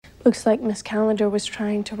Looks like Miss Calendar was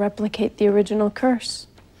trying to replicate the original curse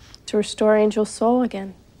to restore Angel's soul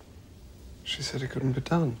again. She said it couldn't be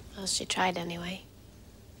done. Well, she tried anyway.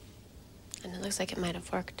 And it looks like it might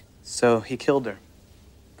have worked. So he killed her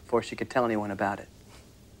before she could tell anyone about it.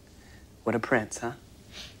 What a prince, huh?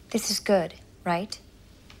 This is good, right?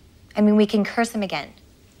 I mean, we can curse him again.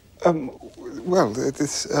 Well,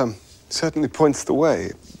 this certainly points the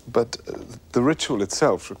way, but the ritual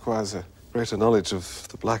itself requires a greater knowledge of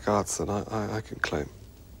the black arts than I can claim.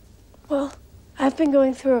 Well, I've been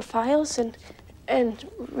going through her files and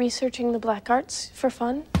researching the black arts for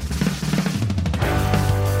fun.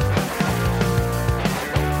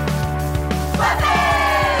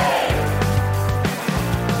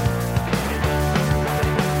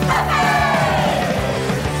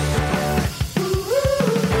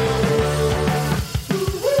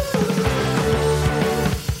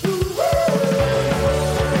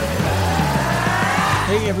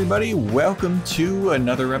 Hey everybody, welcome to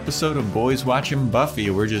another episode of Boys Watching Buffy.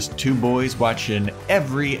 We're just two boys watching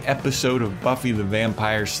every episode of Buffy the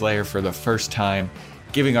Vampire Slayer for the first time,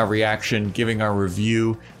 giving our reaction, giving our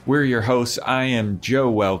review. We're your hosts. I am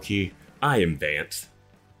Joe Welke. I am Vance.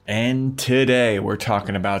 And today we're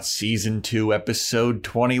talking about Season 2, Episode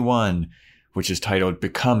 21, which is titled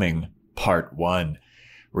Becoming Part 1.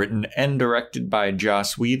 Written and directed by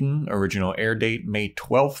Joss Whedon. Original air date May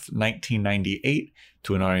 12th, 1998.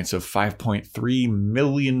 To an audience of 5.3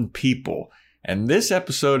 million people. And this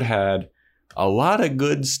episode had a lot of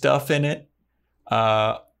good stuff in it.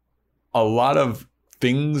 A lot of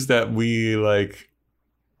things that we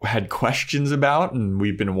had questions about and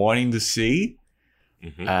we've been wanting to see.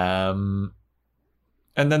 Mm-hmm.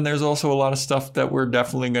 And then there's also a lot of stuff that we're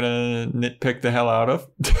definitely going to nitpick the hell out of.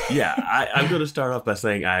 Yeah, I'm going to start off by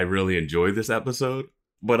saying I really enjoyed this episode.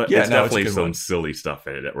 But it's definitely some silly stuff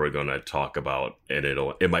in it that we're going to talk about, and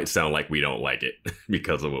it might sound like we don't like it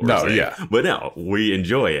because of what we're saying. Yeah. But no, we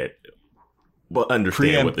enjoy it. But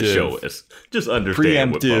understand what the show is. Just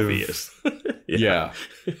understand what Buffy is. Yeah.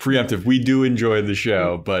 Preemptive. We do enjoy the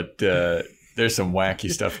show, but there's some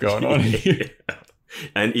wacky stuff going on here. Yeah.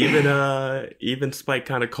 And even Spike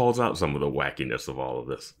kind of calls out some of the wackiness of all of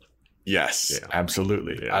this. Yes,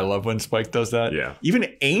 absolutely. Yeah. I love when Spike does that. Yeah.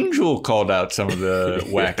 Even Angel called out some of the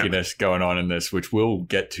wackiness going on in this, which we'll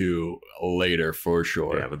get to later for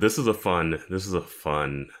sure. Yeah, but this is a fun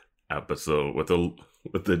episode with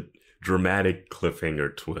a dramatic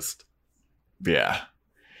cliffhanger twist. Yeah.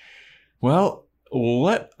 Well,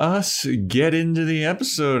 let us get into the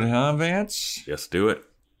episode, huh, Vance? Yes, do it.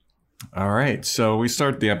 All right. So we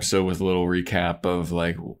start the episode with a little recap of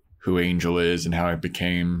who Angel is and how it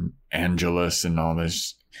became Angelus and all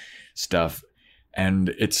this stuff. And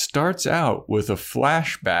it starts out with a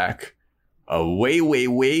flashback, a way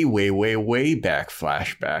back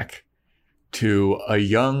flashback to a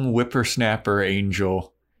young whippersnapper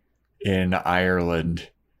Angel in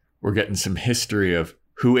Ireland. We're getting some history of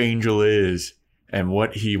who Angel is and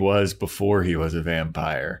what he was before he was a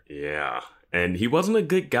vampire. Yeah. And he wasn't a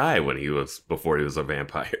good guy before he was a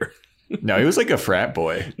vampire. No, he was like a frat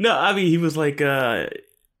boy. No, I mean, he was like, this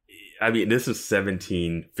is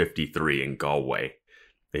 1753 in Galway.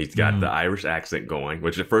 He's got the Irish accent going,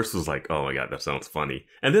 which at first was like, oh my God, that sounds funny.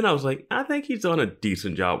 And then I was like, I think he's done a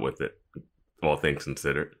decent job with it, all things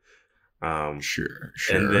considered. Sure.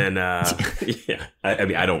 And then, yeah,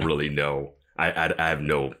 I don't really know. I have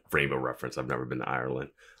no frame of reference. I've never been to Ireland.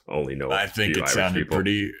 Only know I think it sounded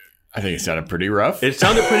pretty rough. It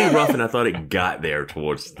sounded pretty rough, and I thought it got there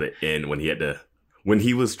towards the end when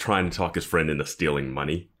he was trying to talk his friend into stealing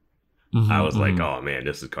money. Mm-hmm, I was like, oh man,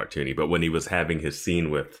 this is cartoony. But when he was having his scene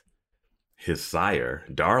with his sire,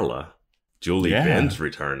 Darla, Julie Benz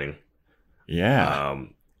returning. Yeah.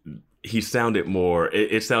 He sounded more,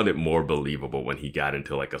 it sounded more believable when he got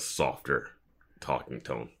into like a softer talking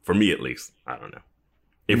tone. For me, at least. I don't know.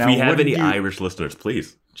 If we have any Irish listeners,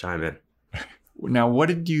 please chime in. Now, what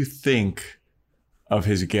did you think of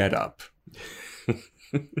his getup?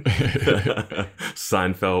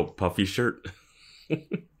 Seinfeld puffy shirt.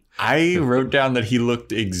 I wrote down that he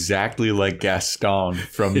looked exactly like Gaston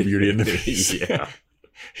from Beauty and the Beast. Yeah.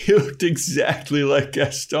 He looked exactly like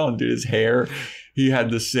Gaston, dude. His hair, he had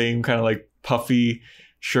the same kind of like puffy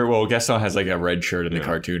shirt. Well, Gaston has like a red shirt in the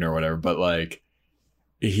cartoon or whatever, but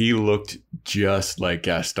he looked just like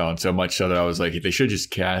Gaston, so much so that I was like, they should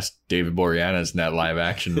just cast David Boreanaz in that live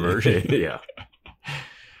action version. Yeah.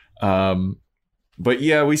 But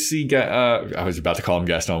yeah, we see, I was about to call him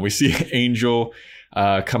Gaston. We see Angel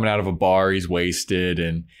coming out of a bar. He's wasted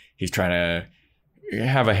and he's trying to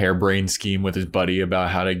have a harebrained scheme with his buddy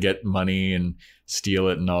about how to get money and steal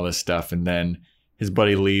it and all this stuff. And then his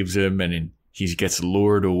buddy leaves him, and he gets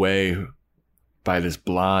lured away by this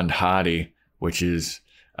blonde hottie, which is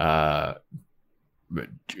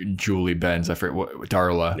Julie Benz. I forget what,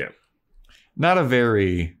 Darla. Yeah. Not a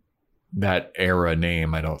very that era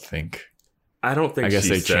name, I don't think. I don't think I guess she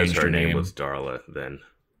they says changed her her name name. was Darla then.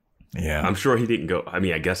 Yeah. I'm sure he didn't go. I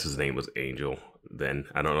mean, I guess his name was Angel then.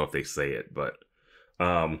 I don't know if they say it, but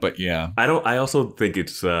yeah. I also think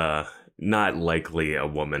it's not likely a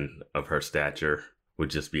woman of her stature would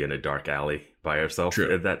just be in a dark alley by herself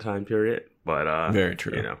at that time period. But very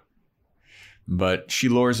true. You know. But she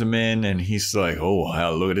lures him in, and he's like, "Oh,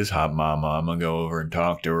 hell, look at this hot mama. I'm gonna go over and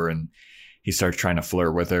talk to her." And he starts trying to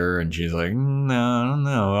flirt with her, and she's like, "No, I don't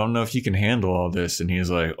know. I don't know if you can handle all this." And he's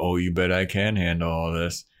like, "Oh, you bet I can handle all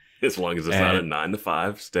this, as long as it's not a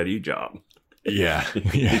 9-to-5 steady job." Yeah,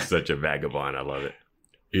 He's such a vagabond. I love it.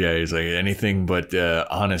 Yeah, he's like, anything but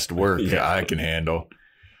honest work I can handle.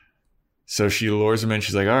 So she lures him in.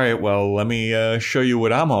 She's like, all right, well, let me show you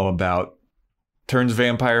what I'm all about. Turns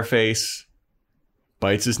vampire face,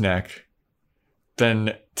 bites his neck,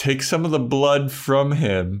 then takes some of the blood from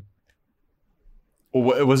him.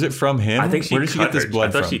 Was it from him? I think Where did she get this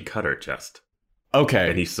blood from? I thought she cut her chest. Okay.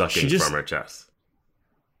 And he's sucking from her chest.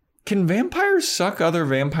 Can vampires suck other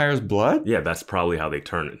vampires' blood? Yeah, that's probably how they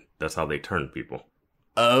turn it. That's how they turn people.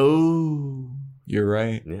 Oh, you're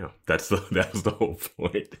right. Yeah, that was the whole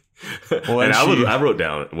point. Well, and I wrote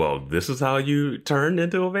down, well, this is how you turn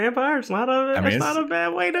into a vampire. It's not a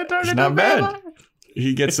bad way to turn into a vampire. Bad.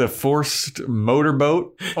 He gets a forced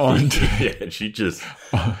motorboat on. Yeah, and she just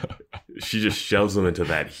shoves him into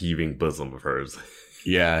that heaving bosom of hers.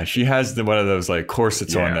 Yeah, she has one of those like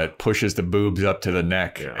corsets on that pushes the boobs up to the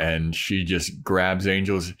neck, and she just grabs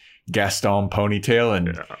Angel's Gaston ponytail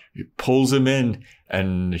and pulls him in,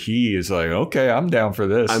 and he is like, okay, I'm down for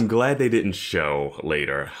this. I'm glad they didn't show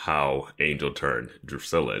later how Angel turned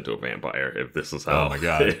Drusilla into a vampire. If this is how, oh my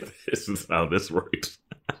god, this is how this works.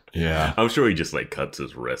 Yeah, I'm sure he just like cuts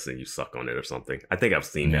his wrist and you suck on it or something. I think I've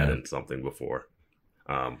seen that in something before.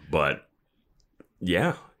 But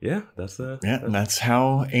yeah, that's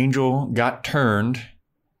how Angel got turned.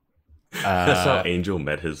 That's how Angel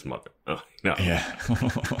met his mother. Oh, no. Yeah.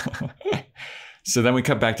 So then we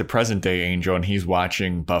cut back to present day Angel, and he's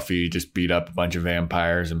watching Buffy just beat up a bunch of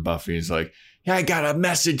vampires, and Buffy's like, yeah, I got a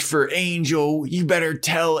message for Angel. You better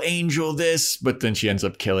tell Angel this. But then she ends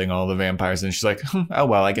up killing all the vampires, and she's like, oh,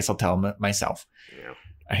 well, I guess I'll tell him myself. Yeah.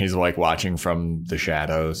 And he's like watching from the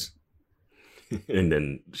shadows. And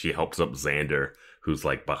then she helps up Xander, who's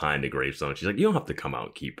like behind the gravestone. She's like, you don't have to come out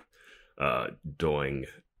and keep doing...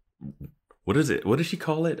 What is it? What does she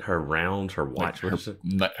call it? Her rounds, her watch,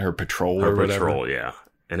 like her patrol, her or whatever. Patrol, yeah.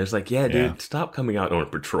 And it's like, yeah, dude, stop coming out on a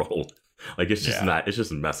patrol. Like it's just not. It's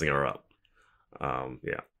just messing her up.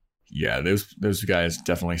 Yeah. Those guys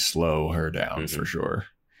definitely slow her down for sure.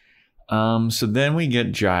 So then we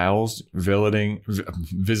get Giles visiting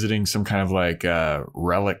some kind of like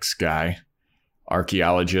relics guy,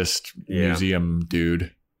 archaeologist, museum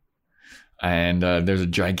dude, and there's a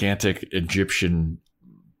gigantic Egyptian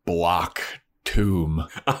block tomb.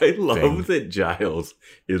 I love that Giles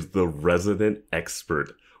is the resident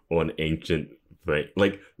expert on ancient things.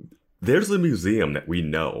 Like, there's a museum that we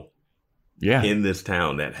know in this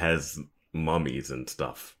town that has mummies and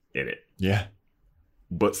stuff in it. Yeah.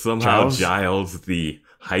 But somehow Giles, the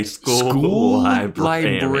high school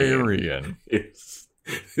librarian, is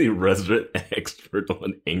the resident expert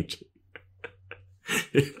on ancient.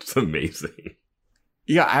 It's amazing.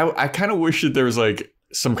 Yeah, I kind of wish that there was like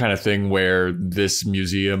some kind of thing where this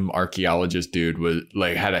museum archaeologist dude was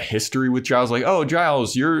like had a history with Giles. Like, oh,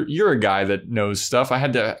 Giles, you're a guy that knows stuff. I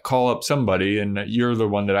had to call up somebody, and you're the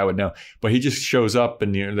one that I would know. But he just shows up,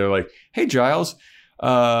 and they're like, hey, Giles.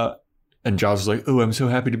 And Giles is like, oh, I'm so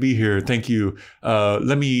happy to be here. Thank you.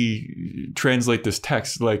 Let me translate this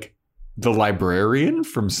text. Like, the librarian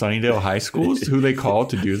from Sunnydale High School is who they call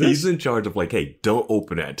to do this. He's in charge of like, hey, don't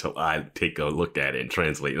open it until I take a look at it and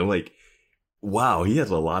translate. And I'm like, wow, he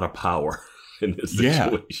has a lot of power in this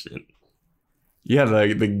situation. Yeah,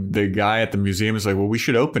 the guy at the museum is like, well, we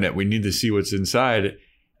should open it. We need to see what's inside.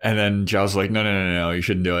 And then Giles is like, no, you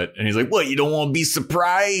shouldn't do it. And he's like, what? You don't want to be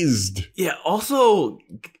surprised? Yeah, also,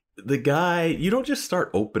 the guy, you don't just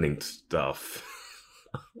start opening stuff.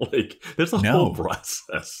 Like, there's a whole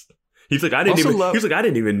process. He's like, I didn't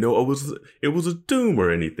even know it was a tomb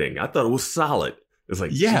or anything. I thought it was solid. It's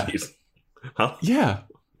like, geez. Huh? Yeah.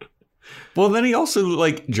 Well, then he also,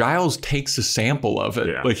 like, Giles takes a sample of it.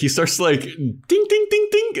 Yeah. Like, he starts, like, ding, ding, ding,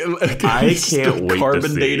 ding. I can't wait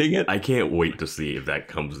carbon dating it. I can't wait to see if that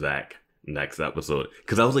comes back next episode.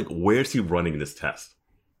 Because I was like, where's he running this test?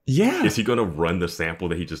 Yeah. Is he going to run the sample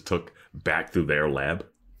that he just took back through their lab?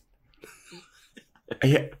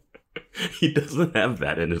 Yeah. He doesn't have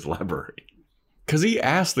that in his library. Because he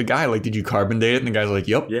asked the guy, like, did you carbon date it? And the guy's like,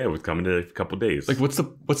 yep. Yeah, it was coming in a couple days. Like, what's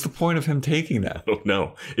the point of him taking that? I don't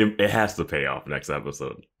know. It has to pay off next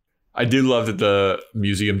episode. I do love that the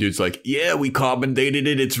museum dude's like, yeah, we carbon dated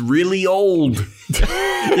it. It's really old.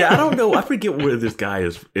 Yeah, I don't know. I forget where this guy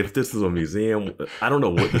is. If this is a museum, I don't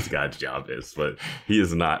know what this guy's job is, but he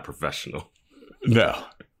is not professional. No,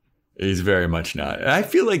 he's very much not. And I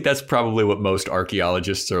feel like that's probably what most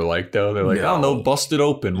archaeologists are like, though. They're like, I don't know, bust it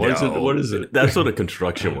open. What is it? What is it? That's what a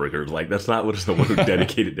construction worker like. That's not what someone who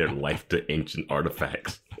dedicated their life to ancient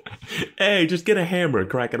artifacts. Hey, just get a hammer and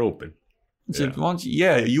crack it open. You want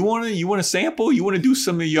to sample? You want to do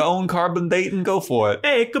some of your own carbon dating? Go for it.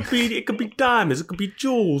 Hey, it could be diamonds, it could be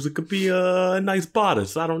jewels, it could be a nice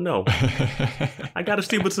bodice. I don't know. I got to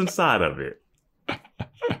see what's inside of it.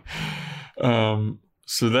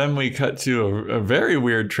 So then we cut to a very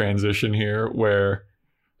weird transition here, where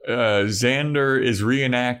Xander is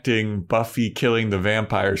reenacting Buffy killing the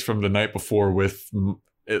vampires from the night before with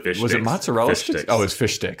was it mozzarella sticks? Oh, it's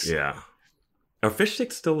fish sticks. Yeah, are fish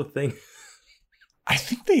sticks still a thing? I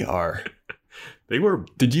think they are. They were.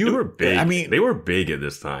 They were big. I mean, they were big at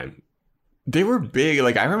this time. They were big.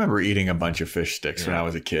 Like, I remember eating a bunch of fish sticks when I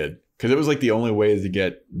was a kid, because it was like the only way to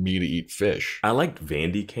get me to eat fish. I liked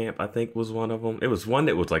Vandy Camp, I think, was one of them. It was one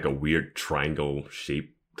that was like a weird triangle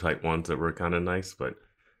shape type ones that were kind of nice, but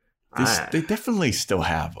they definitely still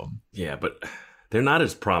have them. Yeah, but they're not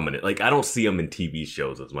as prominent. Like, I don't see them in TV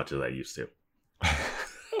shows as much as I used to.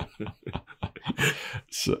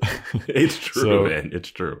 It's true, man. It's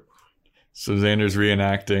true. So Xander's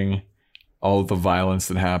reenacting all the violence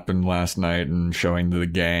that happened last night and showing the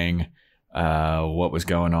gang what was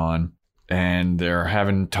going on. And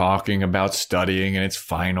they're talking about studying, and it's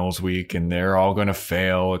finals week, and they're all going to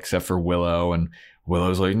fail except for Willow. And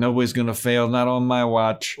Willow's like, nobody's going to fail, not on my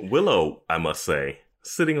watch. Willow, I must say,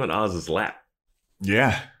 sitting on Oz's lap.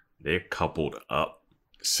 Yeah. They're coupled up.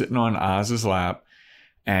 Sitting on Oz's lap.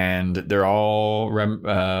 And they're all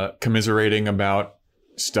commiserating about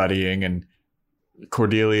studying, and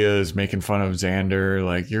Cordelia is making fun of Xander,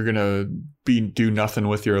 like, you're gonna do nothing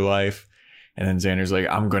with your life. And then Xander's like,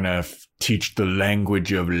 I'm gonna teach the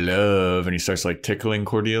language of love, and he starts like tickling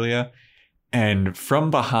Cordelia. And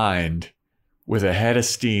from behind, with a head of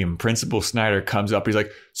steam, Principal Snyder comes up. He's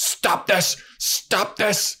like, stop this,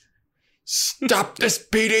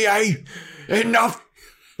 PDA, enough.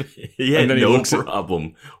 He had no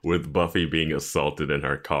problem with Buffy being assaulted in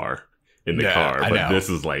her car, but this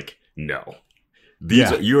is like, no.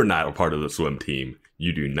 You're not a part of the swim team.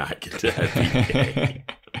 You do not get to have PDA.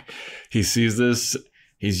 He sees this.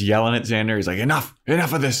 He's yelling at Xander. He's like, enough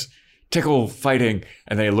of this tickle fighting.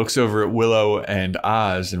 And then he looks over at Willow and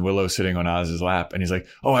Oz, and Willow's sitting on Oz's lap. And he's like,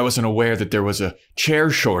 oh, I wasn't aware that there was a chair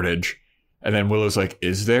shortage. And then Willow's like,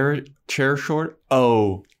 is there a chair short?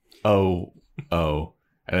 Oh.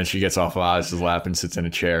 And then she gets off of Oz's lap and sits in a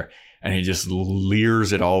chair. And he just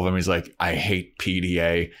leers at all of them. He's like, I hate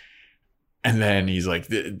PDA. And then he's like,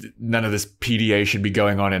 none of this PDA should be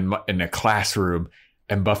going on in a classroom.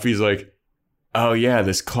 And Buffy's like, oh, yeah,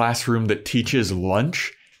 this classroom that teaches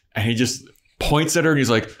lunch. And he just points at her and he's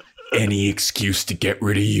like, any excuse to get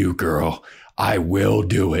rid of you, girl. I will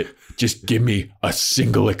do it. Just give me a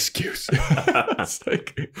single excuse. It's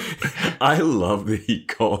like, I love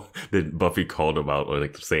that Buffy called him out,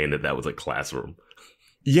 like saying that was a classroom.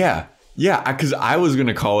 Yeah, because I was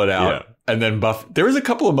gonna call it out, and then there was a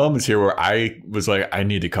couple of moments here where I was like, I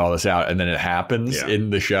need to call this out, and then it happens in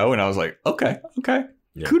the show, and I was like, okay,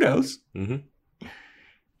 kudos. Mm-hmm.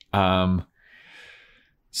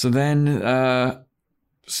 So then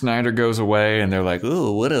Snyder goes away, and they're like,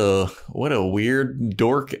 "Oh, what a weird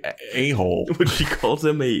dork a-hole." She calls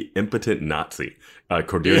him a impotent Nazi.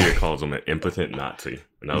 Cordelia calls him an impotent Nazi,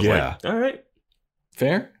 and I was like, "All right,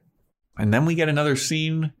 fair." And then we get another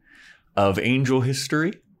scene of Angel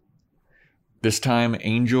history. This time,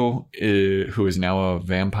 Angel, who is now a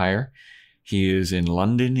vampire, he is in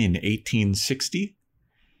London in 1860,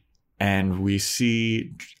 and we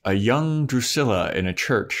see a young Drusilla in a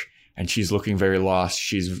church. And she's looking very lost.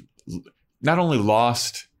 She's not only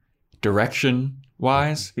lost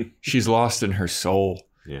direction-wise, she's lost in her soul.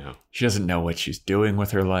 Yeah. She doesn't know what she's doing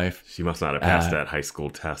with her life. She must not have passed that high school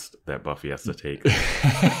test that Buffy has to take.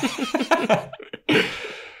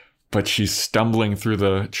 But she's stumbling through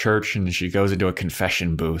the church, and she goes into a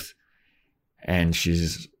confession booth. And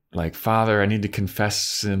she's like, Father, I need to confess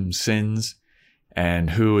some sins.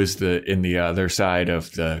 And who is in the other side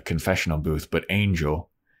of the confessional booth but Angel?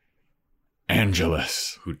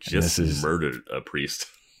 Angelus, who just murdered a priest.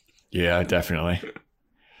 Yeah, definitely.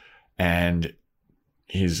 And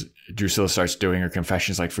Drusilla starts doing her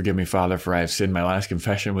confessions like, "Forgive me, Father, for I have sinned. My last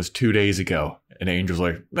confession was 2 days ago." And Angel's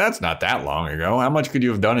like, "That's not that long ago. How much could you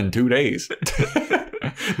have done in 2 days?"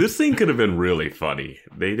 This scene could have been really funny.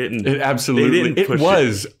 They didn't. It absolutely. It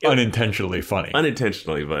was unintentionally funny.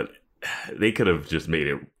 Unintentionally, but they could have just made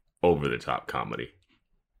it over the top comedy.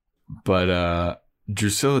 But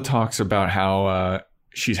Drusilla talks about how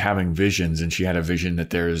she's having visions, and she had a vision that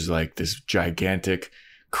there's like this gigantic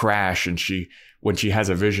crash, and when she has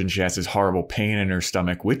a vision, she has this horrible pain in her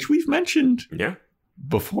stomach, which we've mentioned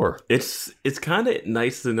before. It's kind of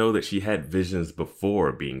nice to know that she had visions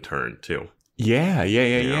before being turned too.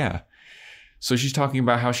 Yeah. So she's talking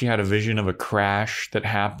about how she had a vision of a crash that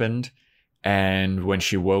happened, and when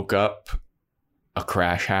she woke up, a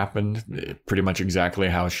crash happened, pretty much exactly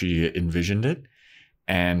how she envisioned it.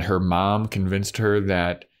 And her mom convinced her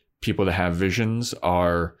that people that have visions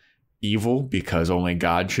are evil because only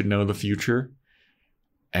God should know the future.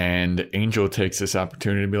 And Angel takes this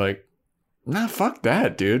opportunity to be like, "Nah, fuck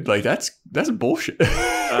that, dude. Like, that's bullshit."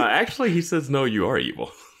 Actually, he says, "No, you are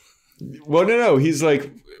evil." Well, no. He's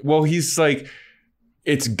like,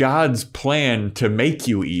 it's God's plan to make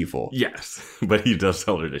you evil. Yes, but he does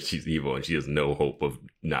tell her that she's evil and she has no hope of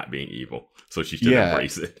not being evil. So she should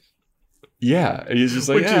embrace it. Yeah. He's just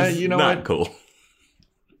like, you know not what? Cool.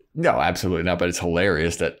 No, absolutely not. But it's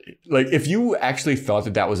hilarious that, like, if you actually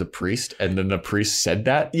thought that was a priest and then the priest said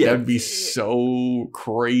that, that'd be so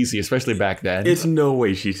crazy, especially back then. It's no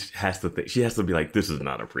way she has to think. She has to be like, this is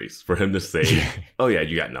not a priest. For him to say, "Oh, yeah,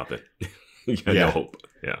 you got nothing. You got no hope."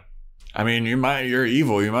 Yeah. I mean, you're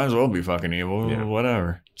evil. You might as well be fucking evil. Yeah.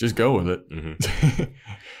 Whatever. Just go with it. Mm-hmm.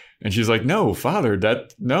 And she's like, "No, Father,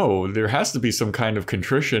 there has to be some kind of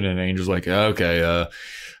contrition." And Angel's like, "Okay,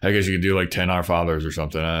 I guess you could do like 10 Our Fathers or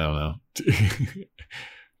something. I don't know."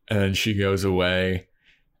 And then she goes away,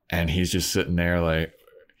 and he's just sitting there like,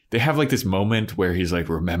 they have like this moment where he's like,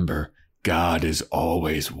 "Remember, God is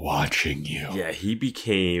always watching you." Yeah, he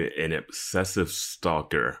became an obsessive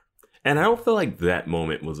stalker. And I don't feel like that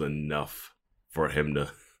moment was enough for him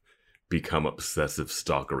to become obsessive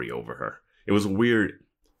stalkery over her. It was weird.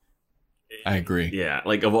 I agree. Yeah,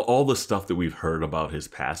 like of all the stuff that we've heard about his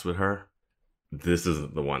past with her, this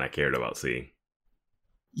isn't the one I cared about seeing.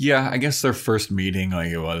 Yeah, I guess their first meeting,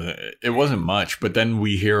 like it wasn't much, but then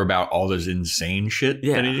we hear about all this insane shit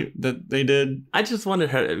that they did. I just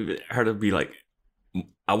wanted her to be like,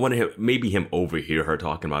 I wanted maybe him overhear her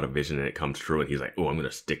talking about a vision and it comes true, and he's like, "Oh, I'm going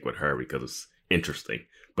to stick with her because it's interesting."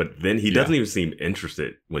 But then he doesn't even seem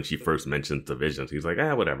interested when she first mentions the visions. He's like,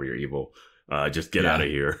 "Whatever, you're evil. Just get out of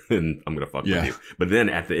here, and I'm going to fuck with you." But then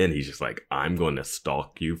at the end, he's just like, "I'm going to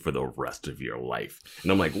stalk you for the rest of your life."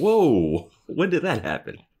 And I'm like, whoa, when did that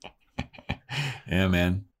happen? Yeah,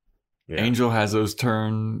 man. Yeah. Angel has those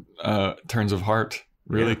turns of heart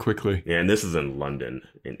really quickly. Yeah, and this is in London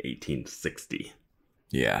in 1860.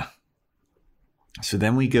 Yeah. So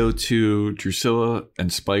then we go to Drusilla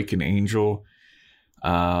and Spike and Angel.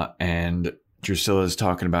 And Drusilla is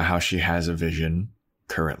talking about how she has a vision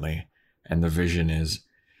currently. And the vision is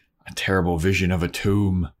a terrible vision of a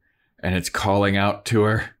tomb. And it's calling out to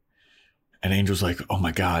her. And Angel's like, "Oh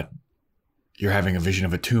my God, you're having a vision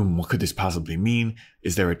of a tomb. What could this possibly mean?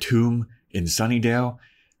 Is there a tomb in Sunnydale?"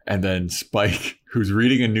 And then Spike, who's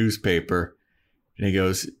reading a newspaper, and he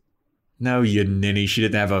goes, "No, you ninny. She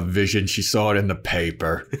didn't have a vision. She saw it in the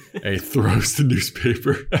paper." And he throws the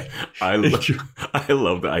newspaper. I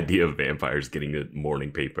love the idea of vampires getting the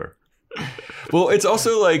morning paper. Well, it's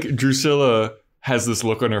also like Drusilla has this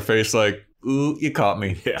look on her face like, "Ooh, you caught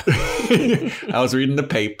me." Yeah. I was reading the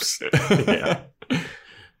papes. Yeah.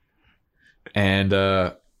 And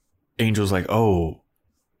Angel's like, "Oh,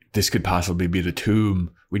 this could possibly be the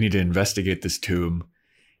tomb. We need to investigate this tomb."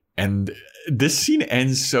 And this scene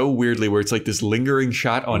ends so weirdly where it's like this lingering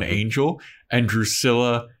shot on Angel, and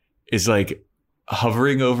Drusilla is like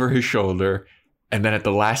hovering over his shoulder. And then at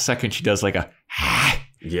the last second, she does like a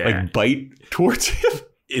like bite towards him.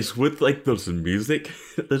 It's with like those music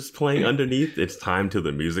that's playing underneath. It's time to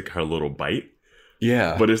the music, her little bite.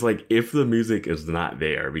 Yeah. But it's like, if the music is not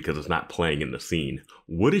there because it's not playing in the scene,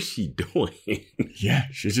 what is she doing? Yeah,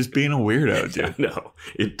 she's just being a weirdo, dude. No,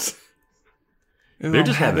 they're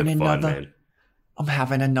just having fun, man. I'm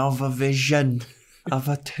having another vision of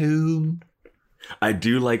a tomb. I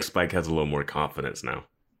do like Spike has a little more confidence now.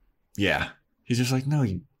 Yeah. He's just like, "No,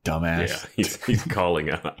 you dumbass." Yeah,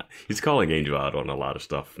 he's calling Angel out on a lot of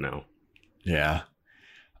stuff now. Yeah.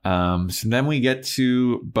 So then we get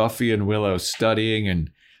to Buffy and Willow studying,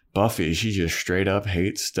 and Buffy, she just straight up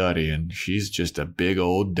hates studying. She's just a big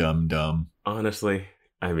old dum-dum. Honestly,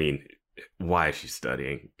 I mean, why is she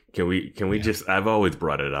studying? Can we just, I've always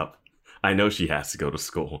brought it up. I know she has to go to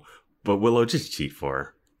school, but Willow, just cheat for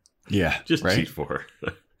her. Yeah. Just cheat for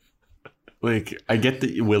her. Like, I get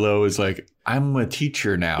that Willow is like, I'm a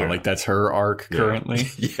teacher now. Yeah. Like, that's her arc currently.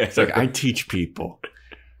 Yeah. It's like, I teach people.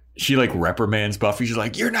 She, like, reprimands Buffy. She's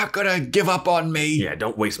like, you're not going to give up on me. Yeah,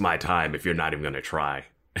 don't waste my time if you're not even going to try.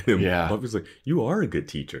 And Buffy's like, you are a good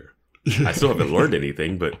teacher. I still haven't learned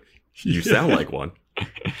anything, but you sound like one.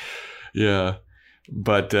 Yeah.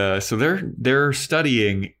 But, so they're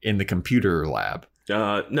studying in the computer lab.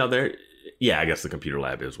 No, I guess the computer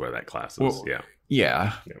lab is where that class is. Well,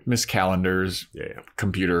 yeah. Miss Calendar's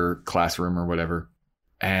computer classroom or whatever.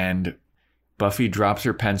 And Buffy drops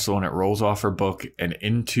her pencil and it rolls off her book and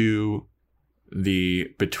into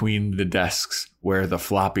between the desks where the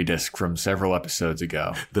floppy disk from several episodes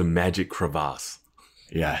ago. The magic crevasse.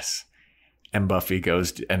 Yes. And Buffy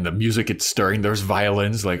goes, and the music gets stirring. There's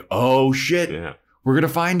violins, like, oh shit, we're going to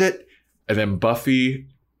find it. And then Buffy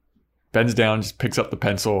bends down, just picks up the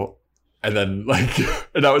pencil. And then, like,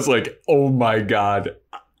 and I was like, oh my God,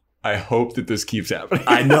 I hope that this keeps happening.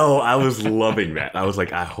 I know. I was loving that. I was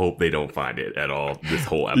like, I hope they don't find it at all this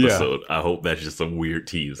whole episode. I hope that's just some weird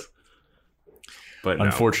tease. But no.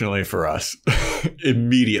 Unfortunately for us,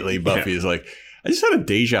 immediately Buffy is like, I just had a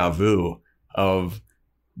deja vu of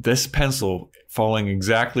this pencil falling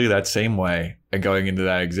exactly that same way and going into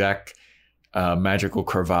that exact magical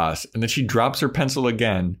crevasse. And then she drops her pencil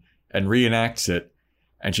again and reenacts it.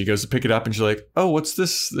 And she goes to pick it up and she's like, oh, what's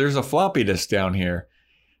this? There's a floppy disk down here.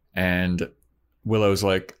 And Willow's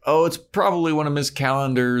like, oh, it's probably one of Miss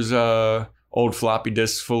Calendar's old floppy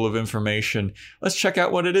disks full of information. Let's check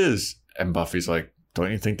out what it is. And Buffy's like,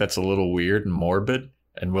 don't you think that's a little weird and morbid?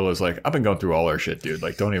 And Willow's like, I've been going through all her shit, dude.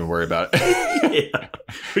 Like, don't even worry about it.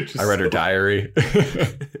 I read her diary.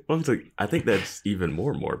 I was like, I think that's even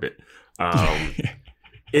more morbid.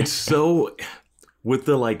 It's so, with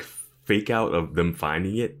the like fake out of them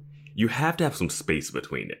finding it, you have to have some space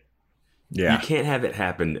between it. Yeah. You can't have it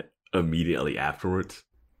happen immediately afterwards.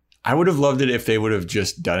 I would have loved it if they would have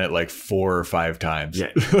just done it like 4 or 5 times.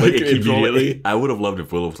 Yeah, like immediately. I would have loved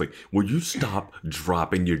if Willow was like, will you stop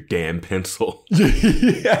dropping your damn pencil?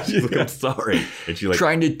 Like, I'm sorry. And she's like,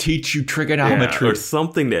 trying to teach you trigonometry. Or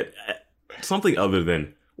something other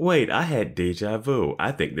than, wait, I had deja vu.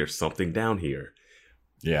 I think there's something down here.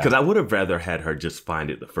 Yeah. Because I would have rather had her just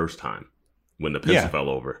find it the first time when the pencil fell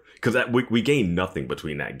over. Because we gained nothing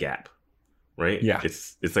between that gap. Right? Yeah.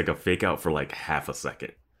 It's like a fake out for like half a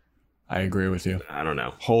second. I agree with you. I don't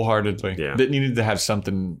know. Wholeheartedly. Yeah. It needed to have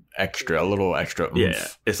something extra, a little extra oomph. Yeah.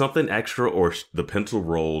 It's something extra, or the pencil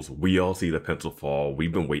rolls. We all see the pencil fall.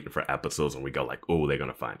 We've been waiting for episodes and we go like, oh, they're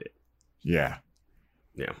going to find it. Yeah.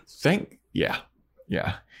 Yeah.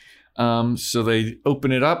 Yeah. So they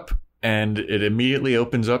open it up and it immediately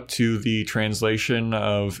opens up to the translation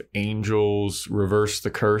of Angel's reverse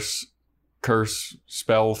the curse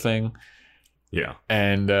spell thing. Yeah.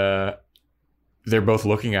 And they're both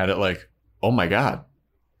looking at it like, oh my God.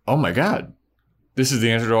 This is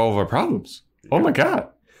the answer to all of our problems. Oh my God.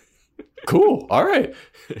 Cool. All right.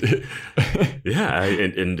 Yeah.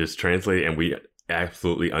 And just translate, and we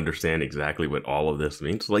absolutely understand exactly what all of this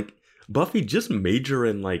means. Like, Buffy, just major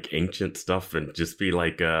in like ancient stuff and just be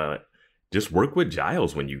like, just work with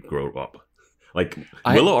Giles when you grow up. Like,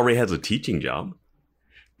 Willow already has a teaching job.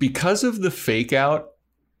 Because of the fake out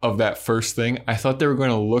of that first thing, I thought they were going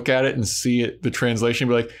to look at it and see it, the translation,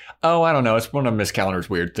 be like, oh, I don't know, it's one of Miss Calendar's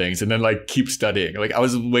weird things, and then like keep studying. Like, I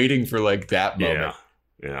was waiting for like that moment.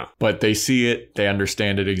 Yeah. But they see it, they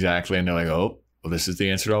understand it exactly, and they're like, oh, well, this is the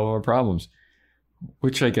answer to all of our problems,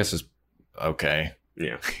 which I guess is okay.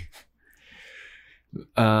 Yeah.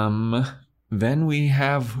 Then we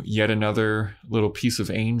have yet another little piece of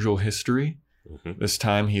Angel history. Mm-hmm. This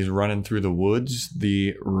time he's running through the woods,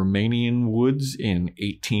 the Romanian woods in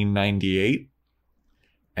 1898.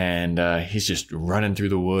 And he's just running through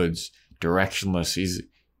the woods, directionless.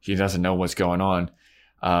 He doesn't know what's going on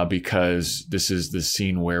because this is the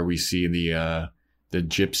scene where we see the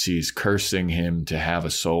gypsies cursing him to have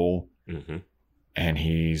a soul. Mm-hmm. And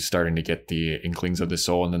he's starting to get the inklings of the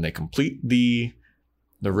soul. And then they complete the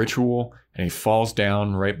ritual and he falls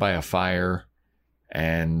down right by a fire.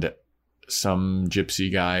 And some gypsy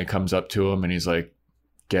guy comes up to him and he's like,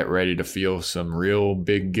 get ready to feel some real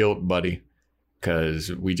big guilt, buddy,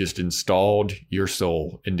 because we just installed your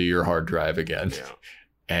soul into your hard drive again. Yeah.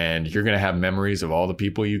 And you're going to have memories of all the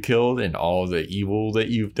people you killed and all the evil that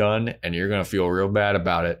you've done, and you're going to feel real bad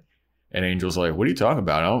about it. And Angel's like, what are you talking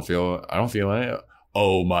about? I don't feel any.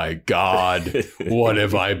 oh my God, what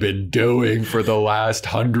have I been doing for the last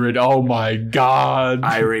 100? Oh my God.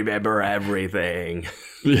 I remember everything.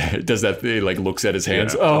 Yeah, it does that thing, like looks at his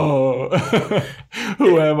hands. Yeah. Oh,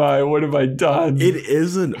 who am I? What have I done? It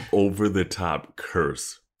is an over-the-top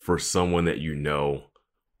curse for someone that you know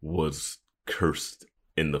was cursed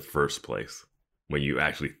in the first place when you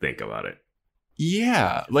actually think about it.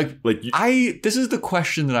 Yeah, this is the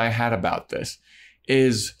question that I had about this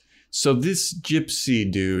is, so this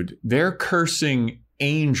gypsy dude, they're cursing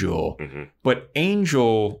Angel, but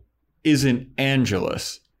Angel isn't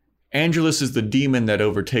Angelus. Angelus is the demon that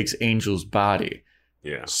overtakes Angel's body.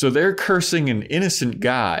 Yeah. So they're cursing an innocent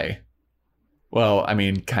guy. Well, I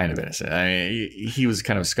mean, kind of innocent. I mean, he was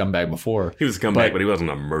kind of a scumbag before. He was a scumbag, but he wasn't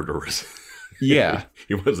a murderer. Yeah.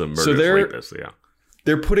 He was a murderous rapist, yeah.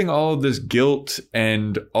 They're putting all of this guilt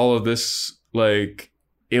and all of this, like,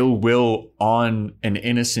 ill will on an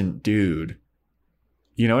innocent dude.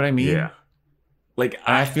 You know what I mean? Yeah. Like,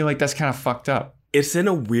 I feel like that's kind of fucked up. It's in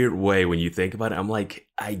a weird way when you think about it. I'm like,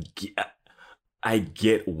 I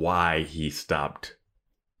get why he stopped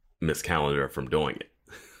Miss Calendar from doing it.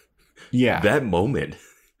 Yeah. That moment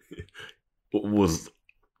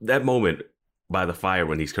by the fire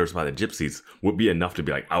when he's cursed by the gypsies would be enough to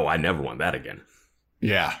be like, oh, I never want that again.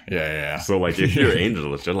 Yeah. So, like, if you're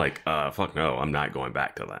Angelus, you're like, fuck no, I'm not going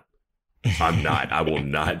back to that. I'm not. I will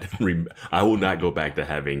not. I will not go back to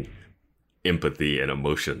having empathy and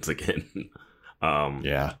emotions again.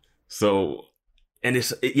 Yeah. So, and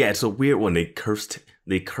it's a weird one. They cursed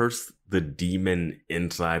the demon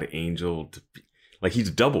inside Angel to be, like, he's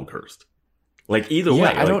double cursed. Like, either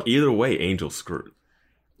way, Angel's screwed.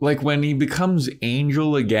 Like, when he becomes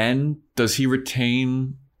Angel again, does he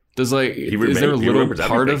retain? Is there a little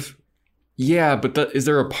part of? Yeah, but is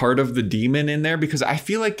there a part of the demon in there? Because I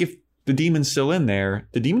feel like if the demon's still in there,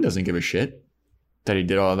 the demon doesn't give a shit that he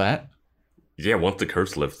did all that. Yeah, once the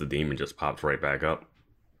curse lifts, the demon just pops right back up.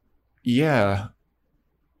 Yeah.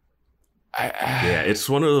 Yeah, it's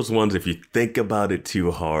one of those ones, if you think about it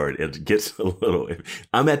too hard, it gets a little...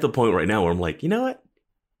 I'm at the point right now where I'm like, you know what?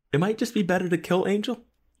 It might just be better to kill Angel.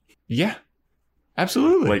 Yeah,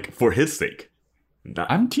 absolutely. Like, for his sake.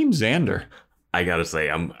 I'm Team Xander. I gotta say,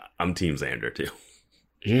 I'm Team Xander, too.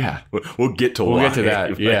 Yeah. We'll get to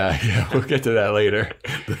that. Yeah, we'll get to that later.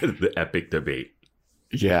 the epic debate.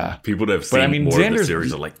 Yeah. People that have seen more of the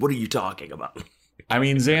series are like, what are you talking about? I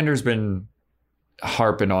mean, Xander's been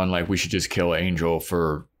harping on, like, we should just kill Angel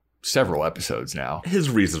for several episodes now. His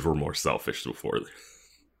reasons were more selfish before.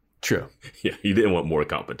 True. Yeah, he didn't want more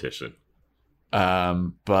competition.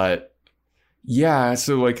 But, yeah,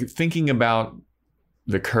 so, like, thinking about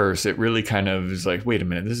the curse, it really kind of is like, wait a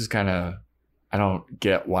minute, this is kind of... I don't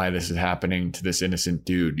get why this is happening to this innocent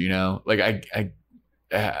dude, you know? Like,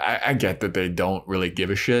 I get that they don't really give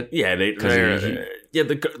a shit. Yeah,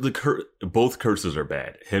 both curses are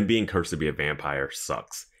bad. Him being cursed to be a vampire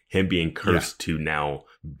sucks. Him being cursed to now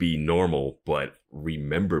be normal but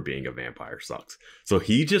remember being a vampire sucks. So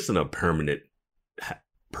he's just in a permanent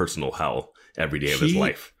personal hell every day of his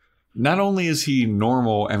life. Not only is he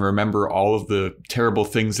normal and remember all of the terrible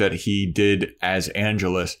things that he did as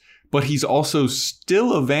Angelus, but he's also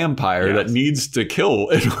still a vampire that needs to kill.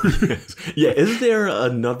 Yeah, is there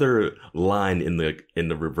another line in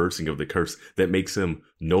the reversing of the curse that makes him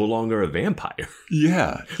no longer a vampire?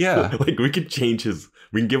 Yeah. Like, we can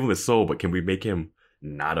give him his soul, but can we make him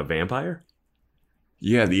not a vampire?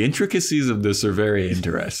 Yeah, the intricacies of this are very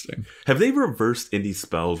interesting. Have they reversed any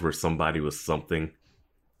spells where somebody was something?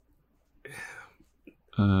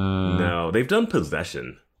 No, they've done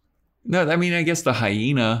possession. No, I mean, I guess the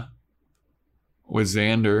hyena with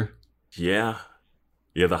Xander. Yeah,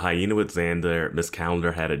 the hyena with Xander. Miss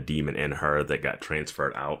Calendar had a demon in her that got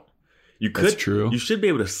transferred out. That's true. You should be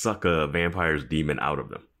able to suck a vampire's demon out of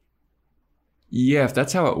them. Yeah, if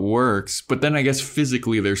that's how it works. But then I guess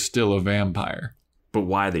physically they're still a vampire. But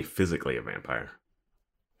why are they physically a vampire?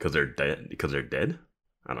 Because they're dead? Because they're dead?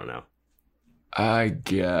 I don't know. I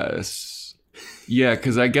guess. Yeah,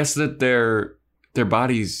 because I guess that their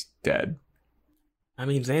body's dead. I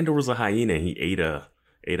mean, Xander was a hyena. He ate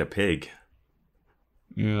a pig.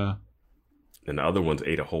 Yeah. And the other ones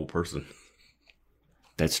ate a whole person.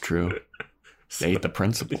 That's true. They ate the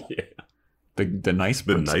principal. Yeah. The nice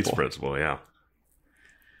principal. The nice principal, yeah.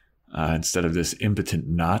 Instead of this impotent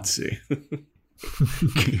Nazi.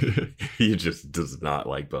 He just does not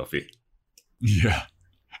like Buffy. Yeah.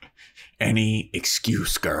 Any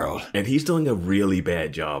excuse, girl. And he's doing a really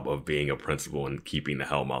bad job of being a principal and keeping the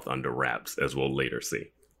Hellmouth under wraps, as we'll later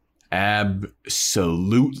see.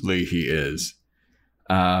 Absolutely he is.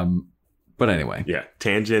 But anyway. Yeah,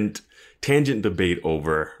 tangent tangent debate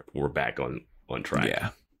over. We're back on track. Yeah.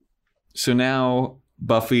 So now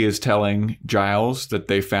Buffy is telling Giles that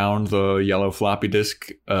they found the yellow floppy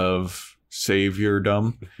disk of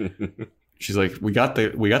Saviordom. She's like, we got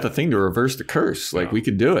the thing to reverse the curse. Like, we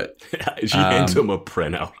could do it. She hands him a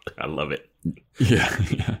printout. I love it.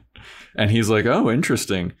 Yeah. And he's like, oh,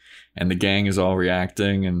 interesting. And the gang is all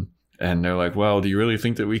reacting, and they're like, well, do you really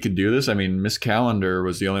think that we could do this? I mean, Miss Calendar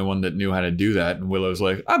was the only one that knew how to do that. And Willow's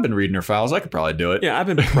like, I've been reading her files. I could probably do it. Yeah, I've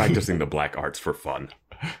been practicing the black arts for fun.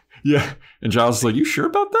 Yeah. And Giles is like, you sure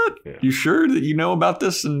about that? Yeah. You sure that you know about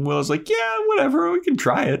this? And Willow's like, yeah, whatever. We can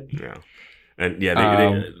try it. Yeah. And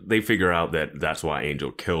yeah, they figure out that that's why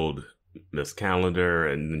Angel killed Miss Calendar.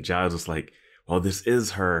 And Giles is like, well, this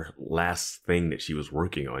is her last thing that she was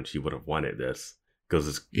working on. She would have wanted this.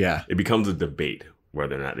 Because it becomes a debate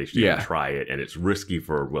whether or not they should even try it. And it's risky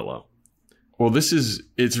for Willow. Well,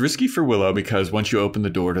 it's risky for Willow because once you open the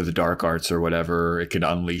door to the dark arts or whatever, it could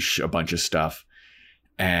unleash a bunch of stuff.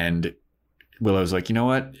 And Willow's like, you know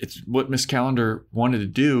what? It's what Miss Calendar wanted to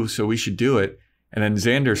do, so we should do it. And then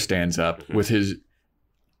Xander stands up with his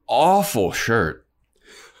awful shirt.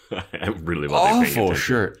 I really love awful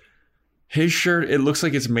shirt. His shirt, it looks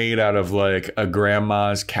like it's made out of like a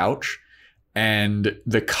grandma's couch. And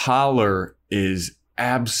the collar is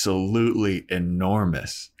absolutely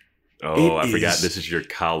enormous. Oh, I forgot. This is your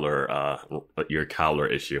collar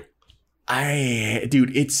issue.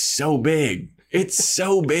 Dude, it's so big. It's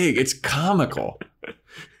so big. It's comical.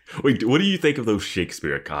 Wait, what do you think of those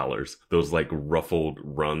Shakespeare collars? Those like ruffled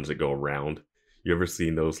runs that go around. You ever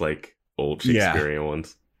seen those like old Shakespearean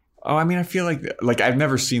ones? Oh, I mean, I feel like I've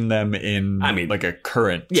never seen them in like a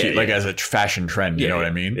current, as a fashion trend. You know what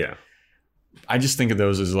I mean? Yeah. I just think of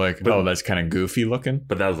those as like, that's kind of goofy looking.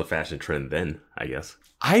 But that was a fashion trend then, I guess.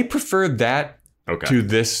 I prefer that to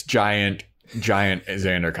this giant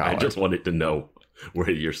Xander collar. I just wanted to know where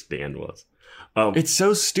your stand was. It's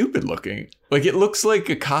so stupid looking. Like, it looks like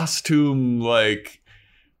a costume, like,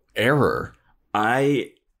 error.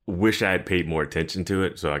 I wish I had paid more attention to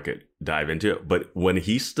it so I could dive into it. But when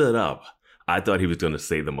he stood up, I thought he was going to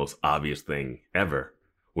say the most obvious thing ever,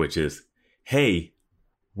 which is, hey,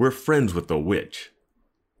 we're friends with the witch.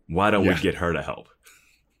 Why don't we get her to help?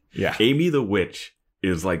 Yeah. Amy the witch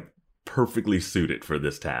is, like, perfectly suited for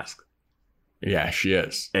this task. Yeah, she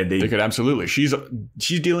is. And they could absolutely. She's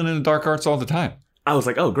dealing in the dark arts all the time. I was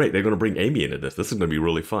like, oh, great. They're going to bring Amy into this. This is going to be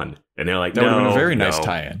really fun. And they're like, that would have been a very nice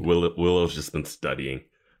tie-in. Willow's just been studying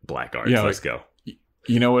black arts. Let's go.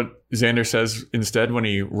 You know what Xander says instead when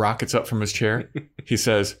he rockets up from his chair? He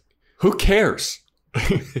says, who cares?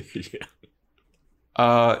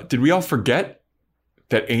 Did we all forget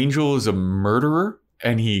that Angel is a murderer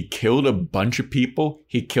and he killed a bunch of people?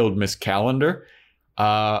 He killed Miss Calendar.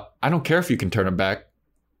 I don't care if you can turn him back.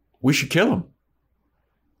 We should kill him.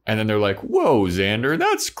 And then they're like, whoa, Xander,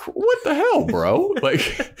 what the hell, bro?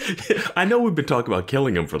 Like, I know we've been talking about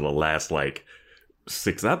killing him for the last,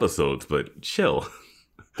 6 episodes, but chill.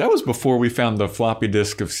 That was before we found the floppy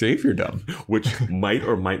disk of Saviordom. Which might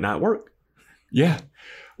or might not work. Yeah.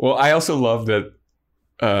 Well, I also love that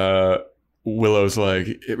Willow's like,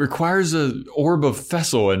 it requires an orb of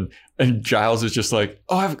Fessel. And Giles is just like,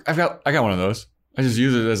 oh, I got one of those. I just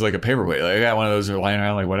use it as like a paperweight. Like, I got one of those lying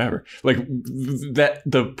around, like whatever. Like that.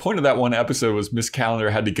 The point of that one episode was Miss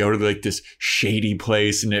Calendar had to go to like this shady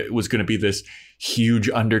place, and it was going to be this huge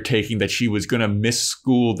undertaking that she was going to miss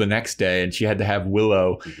school the next day, and she had to have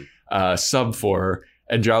Willow sub for her.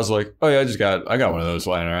 And Giles was like, oh yeah, I got one of those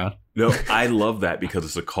lying around. No, I love that because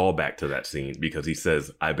it's a callback to that scene because he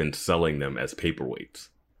says, I've been selling them as paperweights.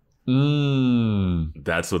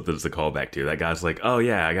 That's what this is a callback to. That guy's like, oh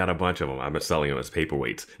yeah, I got a bunch of them. I've been selling them as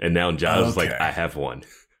paperweights. And now Giles is like, I have one.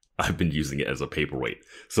 I've been using it as a paperweight.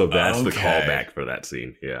 So that's the callback for that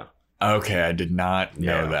scene. Yeah. Okay, I did not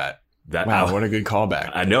know that. Wow, what a good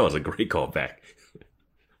callback. I know, it's a great callback.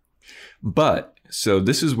 But, so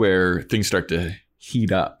this is where things start to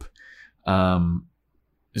heat up.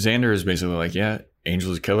 Xander is basically like, yeah,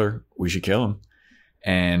 Angel's a killer. We should kill him.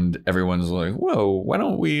 And everyone's like, whoa, why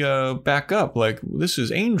don't we back up? Like, this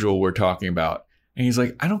is Angel we're talking about. And he's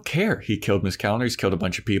like, I don't care. He killed Miss Calendar. He's killed a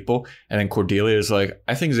bunch of people. And then Cordelia is like,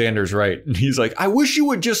 I think Xander's right. And he's like, I wish you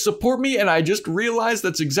would just support me. And I just realized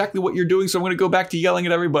that's exactly what you're doing. So I'm going to go back to yelling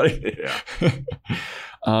at everybody.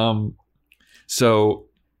 Yeah. So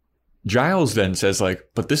Giles then says like,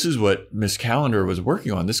 but this is what Miss Calendar was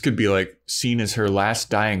working on. This could be like seen as her last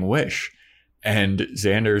dying wish. And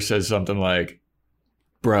Xander says something like,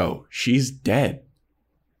 bro, she's dead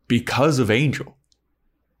because of Angel.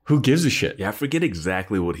 Who gives a shit? Yeah, I forget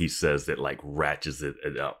exactly what he says that like ratchets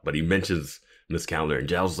it up, but he mentions Miss Calendar, and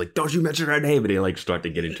Giles is like, don't you mention her name, and they like start to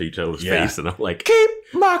get into each other's face, and I'm like, keep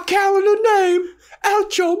my calendar name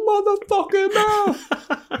out your motherfucking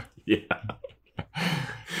mouth. Yeah.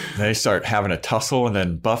 They start having a tussle, and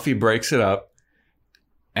then Buffy breaks it up,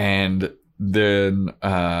 and then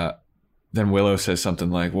Willow says something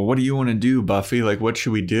like, well, what do you want to do, Buffy? Like, what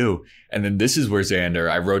should we do? And then this is where Xander,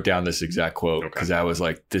 I wrote down this exact quote because I was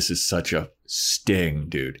like, this is such a sting,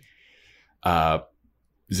 dude. Xander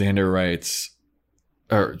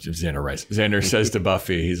says to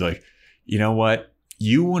Buffy, he's like, you know what?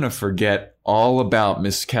 You want to forget all about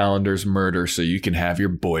Miss Calendar's murder so you can have your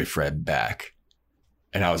boyfriend back.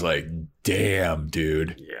 And I was like, damn,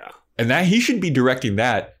 dude. Yeah. And that he should be directing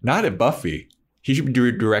that, not at Buffy. He should be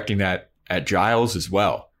directing that at Giles as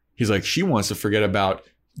well. He's like, she wants to forget about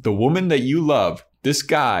the woman that you love, this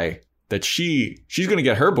guy that she's going to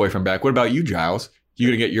get her boyfriend back. What about you, Giles? You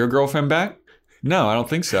going to get your girlfriend back? No, I don't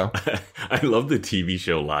think so. I love the TV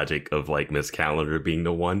show logic of like Miss Calendar being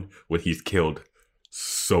the one when he's killed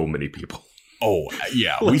so many people. Oh,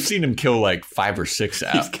 yeah. Like, we've seen him kill like 5 or 6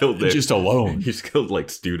 he's killed just alone. He's killed like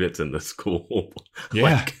students in the school.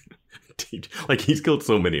 Yeah. Like he's killed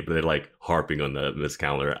so many, but they're like harping on the Miss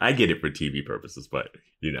Calendar. I get it for TV purposes, but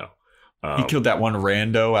you know. He killed that one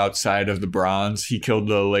rando outside of the Bronze. He killed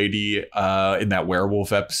the lady in that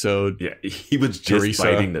werewolf episode. Yeah, he was just Teresa.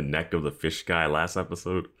 Biting the neck of the fish guy last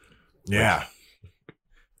episode. Yeah.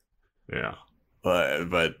 Yeah.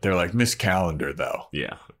 But they're like, Miss Calendar, though.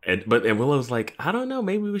 Yeah. And Willow's like, I don't know,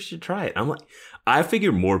 maybe we should try it. I'm like, I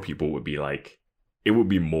figured more people would be like, it would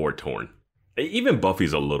be more torn. Even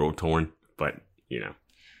Buffy's a little torn, but, you know.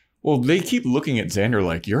 Well, they keep looking at Xander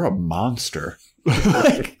like, you're a monster.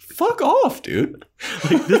 Like, fuck off, dude.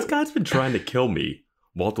 Like, this guy's been trying to kill me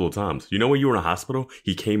multiple times. You know when you were in a hospital,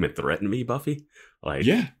 he came and threatened me, Buffy? Like,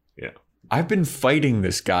 yeah. I've been fighting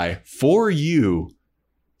this guy for you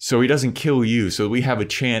so he doesn't kill you, so we have a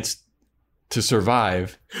chance to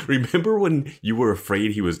survive. Remember when you were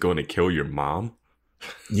afraid he was going to kill your mom?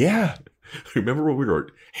 Yeah. Remember when we were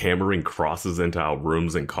hammering crosses into our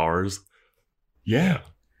rooms and cars? Yeah.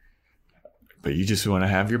 But you just want to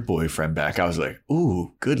have your boyfriend back. I was like,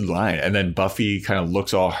 ooh, good line. And then Buffy kind of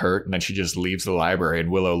looks all hurt, and then she just leaves the library,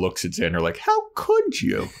 and Willow looks at Xander like, how could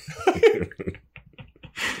you?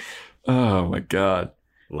 Oh, my God.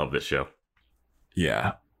 Love this show.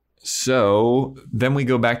 Yeah. So then we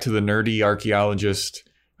go back to the nerdy archaeologist,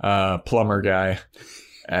 plumber guy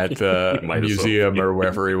at the museum or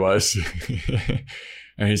wherever he was.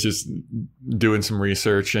 And he's just doing some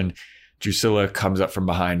research, and Drusilla comes up from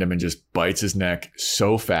behind him and just bites his neck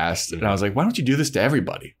so fast. And I was like, why don't you do this to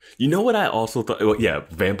everybody? You know what I also thought? Well, yeah,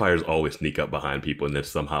 vampires always sneak up behind people and then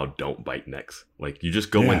somehow don't bite necks. Like, you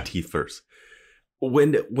just go in teeth first.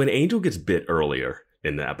 When Angel gets bit earlier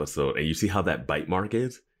in the episode, and you see how that bite mark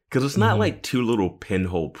is, because it's not like 2 little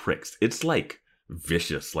pinhole pricks. It's like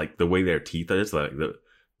vicious, like the way their teeth are. It's like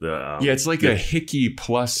it's like a hickey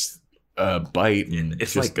plus bite.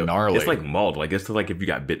 It's just like gnarly. It's like mauled. Like it's like if you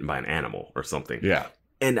got bitten by an animal or something. Yeah.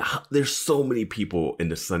 And there's so many people in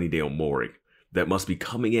the Sunnydale morgue that must be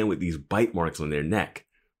coming in with these bite marks on their neck.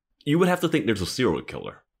 You would have to think there's a serial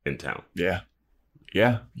killer in town. Yeah.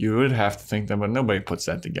 Yeah, you would have to think that, but nobody puts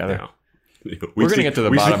that together. Yeah. We're going to get to the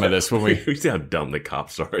bottom of this when we see how dumb the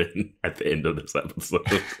cops are at the end of this episode.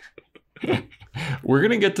 We're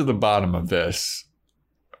going to get to the bottom of this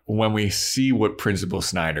when we see what Principal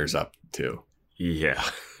Snyder's up to. Yeah.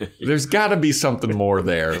 There's got to be something more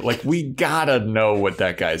there. Like, we got to know what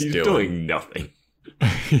that guy's doing. He's doing nothing.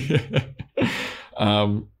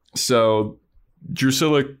 So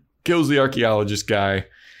Drusilla kills the archaeologist guy.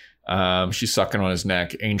 She's sucking on his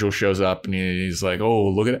neck. Angel shows up and he's like, oh,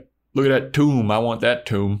 look at that tomb. I want that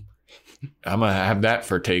tomb. I'm going to have that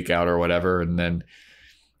for takeout or whatever. And then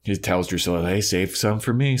he tells Drusilla, hey, save some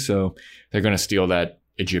for me. So they're going to steal that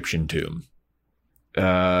Egyptian tomb.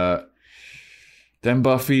 Then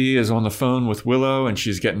Buffy is on the phone with Willow, and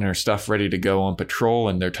she's getting her stuff ready to go on patrol.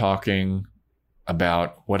 And they're talking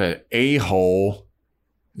about what an a-hole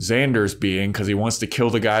Xander's being, because he wants to kill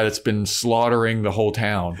the guy that's been slaughtering the whole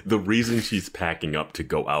town. The reason she's packing up to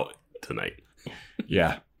go out tonight.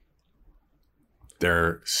 Yeah.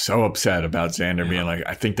 They're so upset about Xander being like,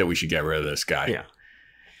 I think that we should get rid of this guy. Yeah.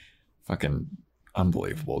 Fucking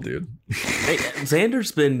unbelievable, dude. Hey,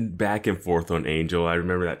 Xander's been back and forth on Angel. I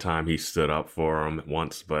remember that time he stood up for him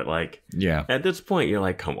once, but like, yeah, at this point, you're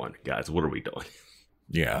like, come on, guys, what are we doing?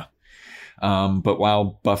 Yeah. But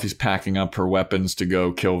while Buffy's packing up her weapons to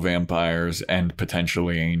go kill vampires and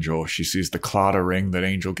potentially Angel, she sees the Claddagh ring that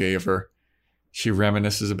Angel gave her. She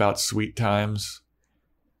reminisces about sweet times.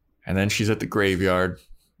 And then she's at the graveyard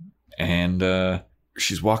And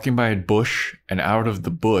she's walking by a bush, and out of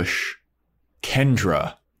the bush,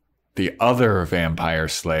 Kendra, the other vampire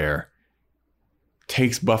slayer,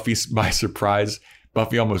 takes Buffy by surprise.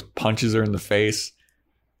 Buffy almost punches her in the face.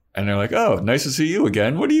 And they're like, oh, nice to see you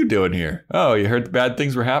again. What are you doing here? Oh, you heard the bad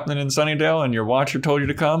things were happening in Sunnydale and your watcher told you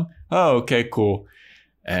to come? Oh, okay, cool.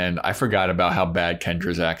 And I forgot about how bad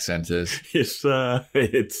Kendra's accent is. It's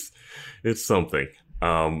something.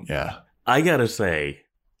 Yeah. I gotta say,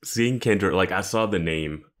 seeing Kendra, like I saw the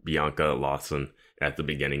name Bianca Lawson at the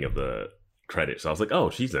beginning of the credits. So I was like, oh,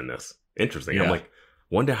 she's in this. Interesting. Yeah. I'm like,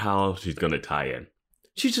 wonder how she's gonna tie in.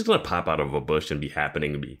 She's just gonna pop out of a bush and be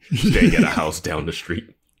happening to be staying at a house down the street.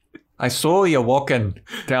 I saw you walking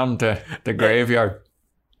down to the graveyard.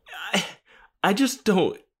 I just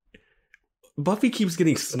don't. Buffy keeps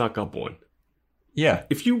getting snuck up on. Yeah.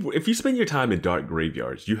 If you spend your time in dark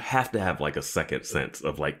graveyards, you have to have like a second sense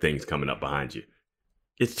of like things coming up behind you.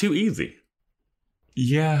 It's too easy.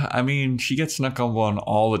 Yeah, I mean, she gets snuck up on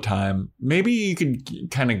all the time. Maybe you could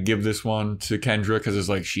kind of give this one to Kendra because it's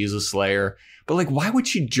like she's a slayer. But like, why would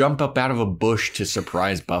she jump up out of a bush to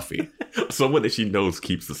surprise Buffy? Someone that she knows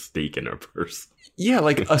keeps a stake in her purse. Yeah,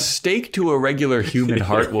 like a stake to a regular human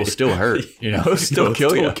heart will still hurt. You know, it'll still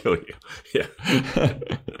kill you. Yeah.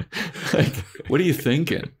 Like, what are you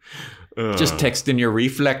thinking? Just texting your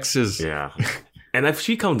reflexes. Yeah. And if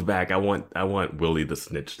she comes back, I want Willie the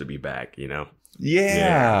Snitch to be back. You know.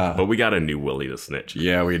 Yeah. But we got a new Willie the Snitch.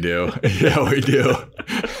 Yeah, we do. Yeah, we do.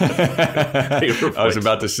 I was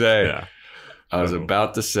about to say. Yeah.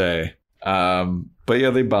 But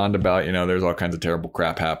yeah, they bond about, you know, there's all kinds of terrible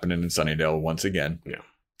crap happening in Sunnydale once again. Yeah.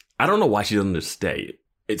 I don't know why she doesn't just stay.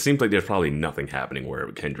 It seems like there's probably nothing happening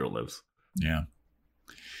wherever Kendra lives. Yeah.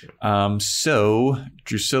 So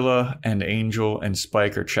Drusilla and Angel and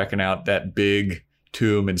Spike are checking out that big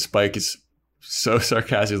tomb, and Spike is so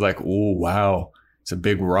sarcastic. He's like, oh, wow, it's a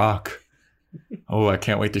big rock. Oh, I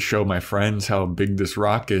can't wait to show my friends how big this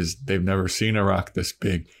rock is. They've never seen a rock this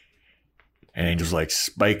big. And Angel's like,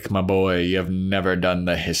 Spike, my boy, you've never done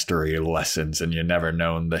the history lessons and you've never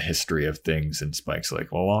known the history of things. And Spike's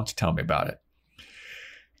like, well, why don't you tell me about it?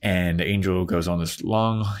 And Angel goes on this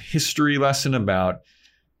long history lesson about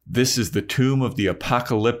this is the tomb of the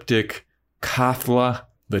apocalyptic Kathla,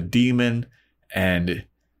 the demon, and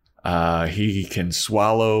he can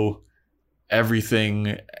swallow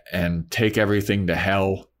everything and take everything to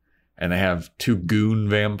hell. And they have 2 goon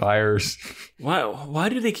vampires. Why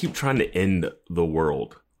do they keep trying to end the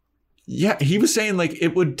world? Yeah, he was saying like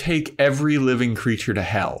it would take every living creature to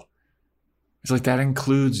hell. It's like that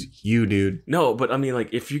includes you, dude. No, but I mean, like,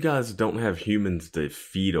 if you guys don't have humans to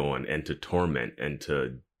feed on and to torment and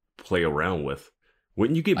to play around with,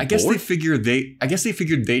 wouldn't you get bored? I guess they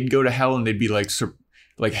figured they'd go to hell and they'd be like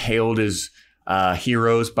hailed as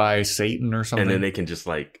heroes by Satan or something. And then they can just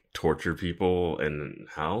like torture people and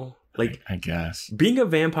how? Like, I guess being a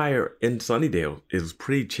vampire in Sunnydale is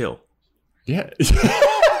pretty chill. Yeah.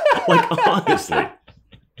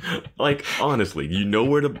 honestly, you know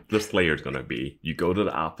where the Slayer's gonna be. You go to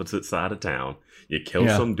the opposite side of town. You kill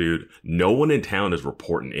some dude. No one in town is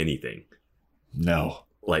reporting anything. No.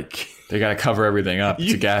 Like, they gotta cover everything up.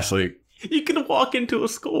 It's a gas leak. You can walk into a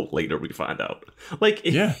school later, we find out. Like,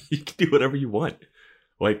 yeah. You can do whatever you want.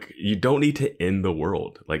 Like, you don't need to end the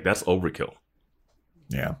world. Like, that's overkill.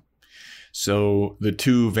 Yeah. So the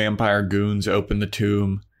 2 vampire goons open the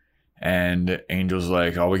tomb, and Angel's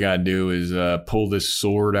like, all we gotta do is pull this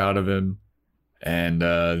sword out of him, and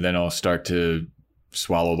then I'll start to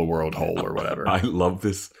swallow the world whole or whatever. I love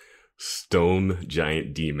this stone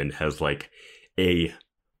giant demon has like a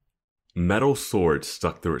metal sword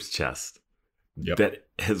stuck through its chest that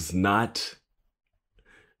has not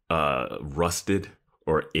rusted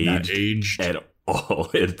or aged at all.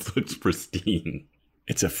 It looks pristine.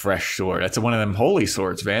 It's a fresh sword. That's one of them holy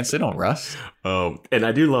swords, Vance. They don't rust. And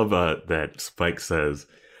I do love that Spike says,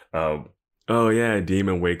 oh yeah, a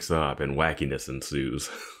demon wakes up and wackiness ensues.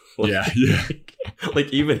 Yeah. Like,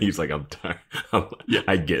 even he's like, I'm tired.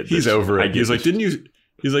 I get this. He's over it. He's like, didn't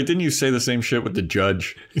you say the same shit with the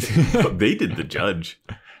judge? They did the judge.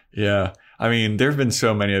 Yeah. I mean, there have been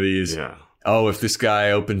so many of these. Yeah. Oh, if this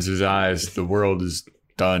guy opens his eyes, the world is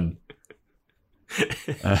done.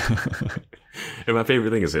 And my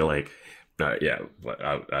favorite thing is they're like, I'll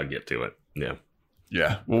get to it. Yeah.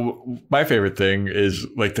 Yeah. Well, my favorite thing is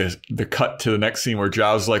like the cut to the next scene where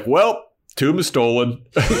Giles is like, well, tomb is stolen.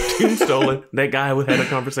 Tomb stolen. That guy we had a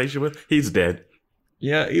conversation with, he's dead.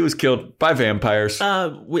 Yeah, he was killed by vampires.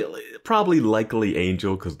 Probably likely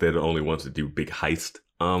Angel, because they're the only ones that do big heist.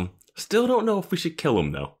 Still don't know if we should kill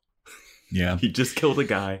him, though. Yeah. He just killed a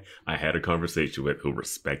guy I had a conversation with who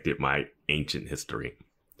respected my ancient history.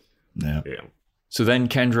 Yeah. Yeah. So then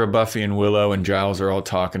Kendra, Buffy, and Willow and Giles are all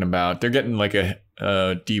talking about, they're getting like a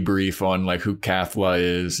debrief on like who Cathla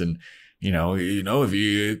is. And, if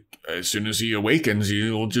he, as soon as he awakens,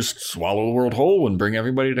 he'll just swallow the world whole and bring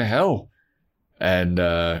everybody to hell. And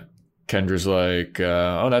Kendra's like,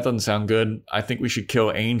 oh, that doesn't sound good. I think we should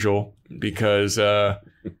kill Angel because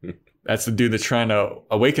that's the dude that's trying to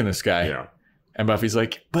awaken this guy. Yeah. And Buffy's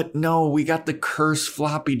like, but no, we got the cursed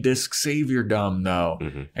floppy disk savior dumb, though.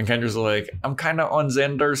 Mm-hmm. And Kendra's like, I'm kind of on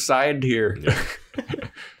Xander's side here. Yeah.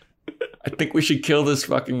 I think we should kill this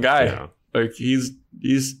fucking guy. Yeah. Like, he's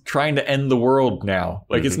trying to end the world now.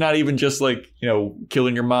 Like, it's not even just like,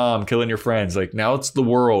 killing your mom, killing your friends. Like, now it's the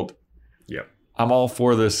world. Yep. I'm all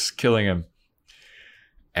for this, killing him.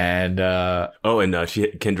 And,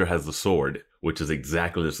 Kendra has the sword, which is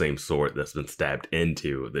exactly the same sword that's been stabbed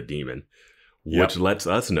into the demon. Which lets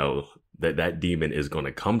us know that demon is going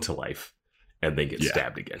to come to life and then get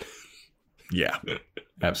stabbed again. Yeah,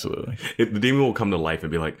 absolutely. The demon will come to life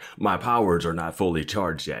and be like, my powers are not fully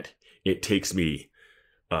charged yet. It takes me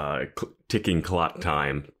ticking clock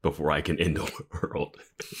time before I can end the world.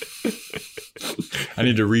 I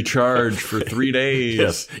need to recharge for 3 days.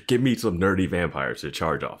 Yes, give me some nerdy vampires to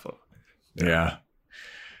charge off of. Yeah.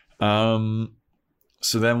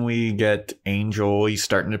 So then we get Angel. He's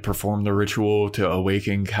starting to perform the ritual to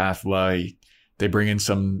awaken Cathla. They bring in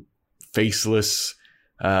some faceless,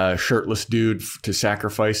 shirtless dude to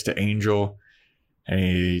sacrifice to Angel. And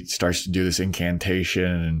he starts to do this incantation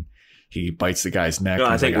and he bites the guy's neck. No,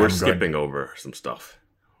 I think we're skipping over some stuff.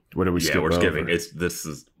 What are we skipping over? Yeah, we're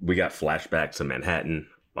skipping. We got flashbacks to Manhattan,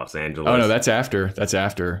 Los Angeles. Oh, no, that's after.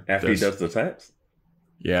 After he does the text?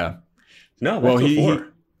 Yeah. No, that's before.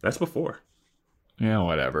 That's before. Yeah,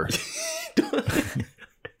 whatever.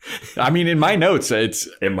 I mean, in my notes, it's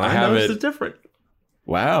different.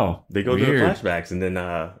 Wow, they go to the flashbacks, and then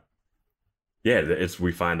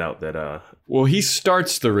we find out that well, he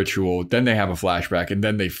starts the ritual, then they have a flashback, and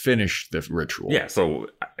then they finish the ritual. Yeah, so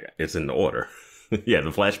it's in the order. Yeah,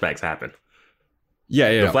 the flashbacks happen.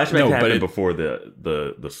 Yeah. The flashback happened before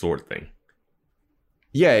the sword thing.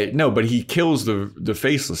 Yeah, no, but he kills the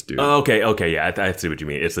faceless dude. Oh, okay, yeah, I see what you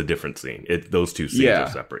mean. It's a different scene. Those two scenes are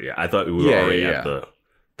separate. Yeah, I thought we were already at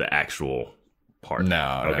the actual part.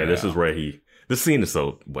 No, okay, this is where this scene is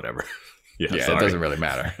so whatever. Yeah, it doesn't really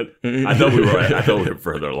matter. I thought we were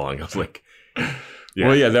further along. I was like, yeah.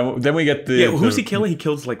 Well, yeah. Then we get who's he killing? He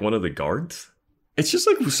kills like one of the guards. It's just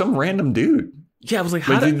like some random dude. Yeah, I was like,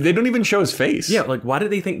 they don't even show his face. Yeah, like why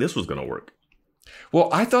did they think this was gonna work? Well,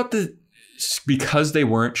 I thought that. Because they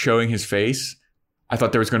weren't showing his face, I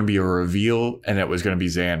thought there was going to be a reveal and it was going to be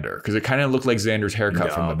Xander. Because it kind of looked like Xander's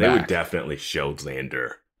haircut from the back. They would definitely show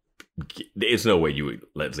Xander. There's no way you would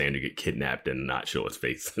let Xander get kidnapped and not show his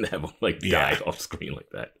face and have him die off screen like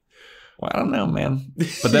that. Well, I don't know, man.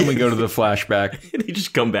 But then we go to the flashback. And he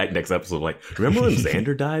just come back next episode like, remember when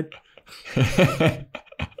Xander died? Then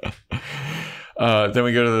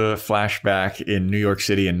we go to the flashback in New York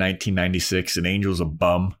City in 1996 and Angel's a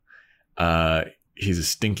bum. He's a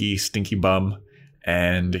stinky bum,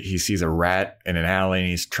 and he sees a rat in an alley and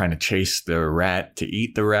he's trying to chase the rat to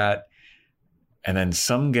eat the rat. And then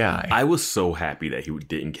some guy. I was so happy that he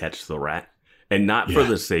didn't catch the rat, and not for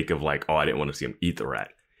the sake of like, oh, I didn't want to see him eat the rat.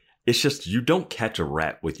 It's just, you don't catch a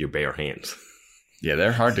rat with your bare hands. Yeah,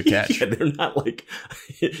 they're hard to catch. Yeah, they're not like,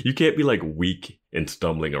 you can't be like weak and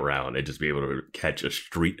stumbling around and just be able to catch a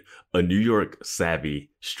New York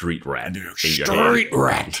savvy street rat. Street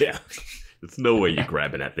rat. Yeah. There's no way you're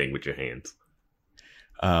grabbing that thing with your hands.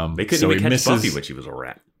 They couldn't even catch Buffy when she was a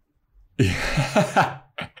rat.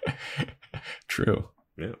 True.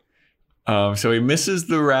 Yeah. So he misses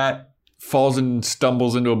the rat, falls and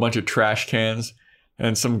stumbles into a bunch of trash cans,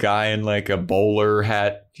 and some guy in like a bowler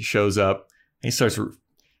hat shows up. He starts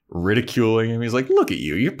ridiculing him. He's like, look at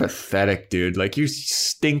you. You're pathetic, dude. Like, you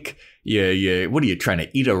stink. Yeah. What are you, trying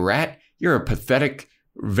to eat a rat? You're a pathetic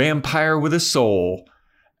vampire with a soul.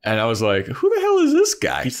 And I was like, who the hell is this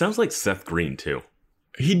guy? He sounds like Seth Green, too.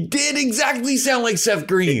 He did exactly sound like Seth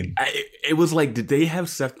Green. It was like, did they have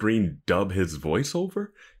Seth Green dub his voice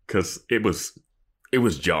over? Because it was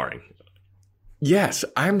jarring. Yes,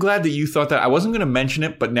 I'm glad that you thought that. I wasn't going to mention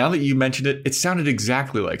it, but now that you mentioned it, it sounded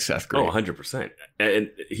exactly like Seth Green. Oh, 100%. And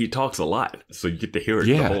he talks a lot, so you get to hear it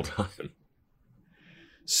the whole time.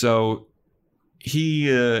 So he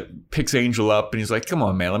picks Angel up and he's like, come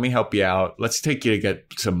on, man, let me help you out. Let's take you to get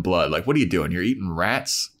some blood. Like, what are you doing? You're eating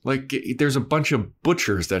rats? Like, there's a bunch of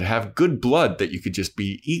butchers that have good blood that you could just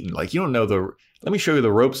be eating. Like, you don't know let me show you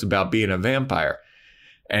the ropes about being a vampire.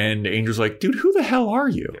 And Angel's like, dude, who the hell are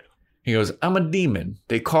you? He goes, I'm a demon.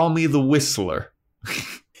 They call me the Whistler.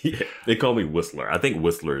 Yeah, they call me Whistler. I think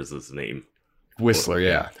Whistler is his name. Whistler,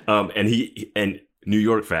 yeah. And New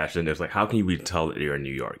York fashion, it's like, how can you tell that you're in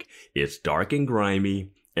New York? It's dark and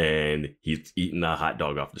grimy, and he's eating a hot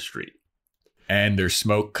dog off the street. And there's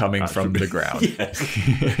smoke coming from the ground.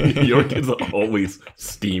 Yes. New York is always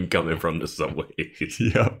steam coming from the subways.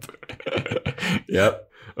 Yep.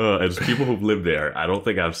 As people who've lived there, I don't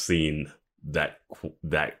think I've seen that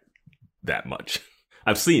much.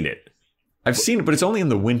 I've seen it, but it's only in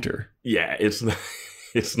the winter. Yeah, it's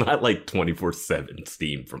not like 24/7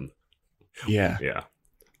 steam from. Yeah.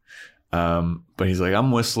 But he's like,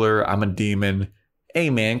 I'm Whistler. I'm a demon. Hey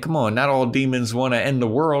man, come on! Not all demons want to end the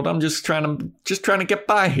world. I'm just trying to get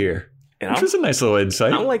by here. Which was a nice little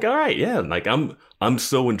insight. I'm like, all right, yeah. Like I'm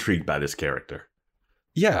so intrigued by this character.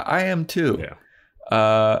 Yeah, I am too. Yeah.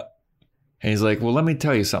 And he's like, well, let me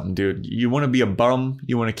tell you something, dude. You want to be a bum?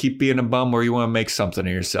 You want to keep being a bum, or you want to make something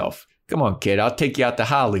of yourself? Come on, kid. I'll take you out to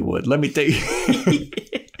Hollywood. Let me take you.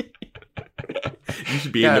 You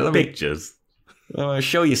should be in the pictures. I want to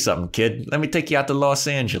show you something, kid. Let me take you out to Los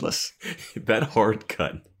Angeles. That hard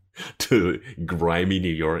cut to grimy New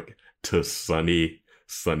York to sunny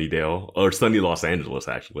Sunnydale or sunny Los Angeles,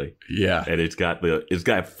 actually. Yeah, and it's got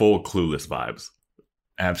full Clueless vibes.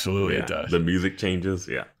 Absolutely, it does. The music changes,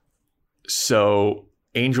 yeah. So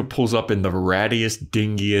Angel pulls up in the rattiest,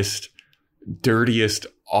 dingiest, dirtiest,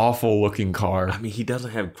 awful-looking car. I mean, he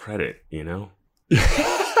doesn't have credit, you know.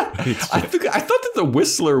 I thought that the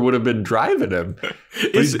Whistler would have been driving him. But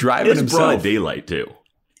he's driving himself. It's broad daylight too.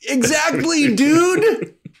 Exactly,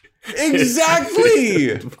 dude.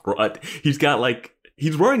 Exactly.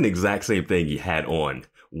 He's wearing the exact same thing he had on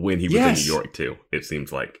when he was in New York too. It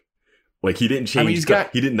seems like he didn't change.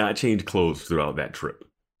 He did not change clothes throughout that trip.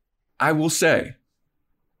 I will say,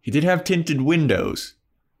 he did have tinted windows,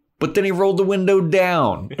 but then he rolled the window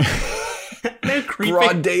down. They're creeping.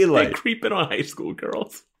 Broad daylight. They're creeping on high school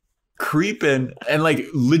girls. Creeping and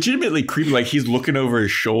legitimately creeping, like he's looking over his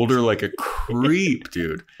shoulder like a creep,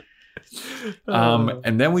 dude.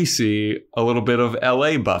 And then we see a little bit of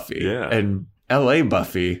LA Buffy. Yeah. And LA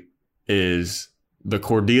Buffy is the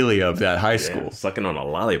Cordelia of that high school. Sucking on a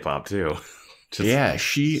lollipop too.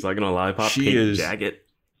 She's sucking on a lollipop, pink jacket.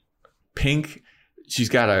 Pink. She's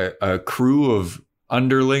got a crew of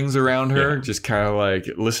underlings around her, just kind of like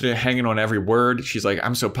listening, hanging on every word. She's like,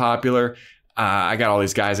 I'm so popular. I got all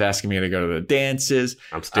these guys asking me to go to the dances.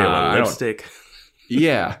 I'm stealing lipstick.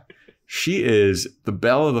 Yeah. She is the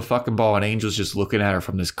belle of the fucking ball, and Angel's just looking at her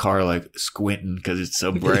from this car, like squinting because it's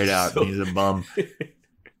so bright out and he's a bum.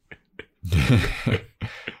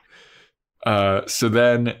 So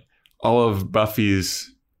then all of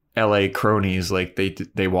Buffy's LA cronies, like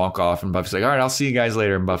they walk off, and Buffy's like, all right, I'll see you guys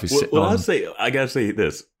later. And Buffy's sitting on. I gotta say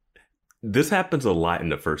this. This happens a lot in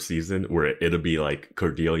the first season where it'll be like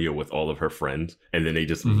Cordelia with all of her friends, and then they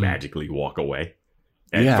just magically walk away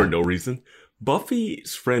for no reason.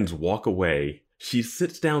 Buffy's friends walk away. She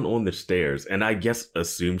sits down on the stairs, and I guess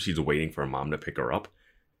assumes she's waiting for her mom to pick her up.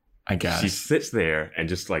 I guess. She sits there and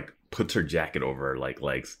just like puts her jacket over her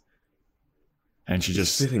legs. And she's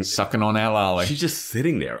just sucking on that lolly. She's just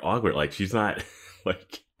sitting there awkward. Like she's not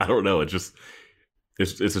like, I don't know. It's just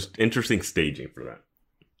interesting staging for that.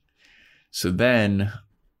 So then,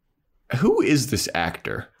 who is this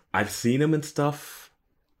actor? I've seen him in stuff.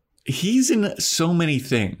 He's in so many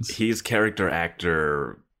things. He's character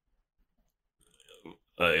actor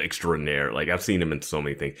extraordinaire. Like I've seen him in so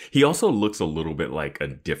many things. He also looks a little bit like a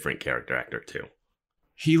different character actor too.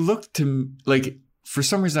 He looked to like, for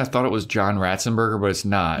some reason I thought it was John Ratzenberger, but it's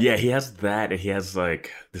not. Yeah, he has that, and he has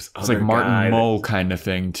like this other guy. It's like Martin Mull kind of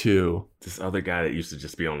thing too. This other guy that used to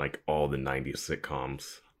just be on like all the 90s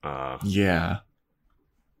sitcoms. Yeah.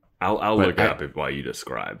 I'll look it up while you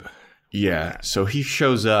describe. Yeah. So he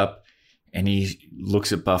shows up and he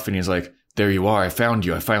looks at Buffy and he's like, there you are. I found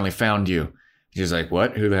you. I finally found you. She's like,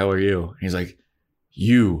 what? Who the hell are you? And he's like,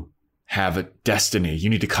 you have a destiny. You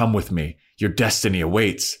need to come with me. Your destiny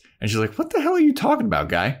awaits. And she's like, what the hell are you talking about,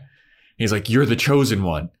 guy? And he's like, you're the chosen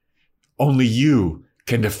one. Only you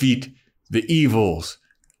can defeat the evils.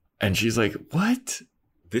 And she's like, what?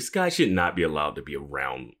 This guy should not be allowed to be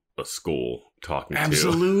around a school talking to.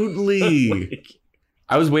 Absolutely.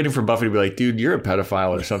 I was waiting for Buffy to be like, dude, you're a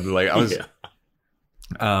pedophile or something. Like I was. Yeah.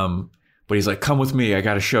 But he's like, come with me. I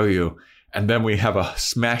got to show you. And then we have a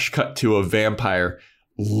smash cut to a vampire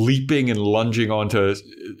leaping and lunging onto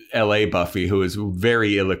LA Buffy, who is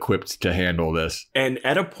very ill-equipped to handle this. And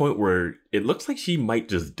at a point where it looks like she might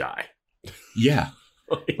just die. Yeah.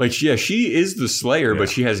 Like, yeah, she is the Slayer, but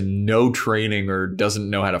she has no training or doesn't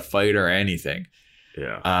know how to fight or anything.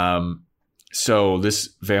 Yeah. So this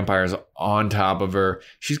vampire's on top of her.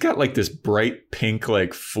 She's got like this bright pink,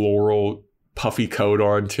 like floral puffy coat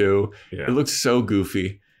on too. Yeah. It looks so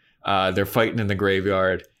goofy. They're fighting in the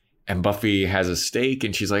graveyard, and Buffy has a stake,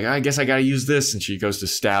 and she's like, I guess I got to use this. And she goes to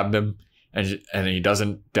stab him, and he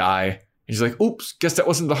doesn't die. And she's like, oops, guess that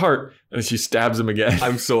wasn't the heart. And she stabs him again.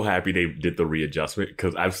 I'm so happy they did the readjustment,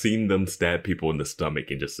 because I've seen them stab people in the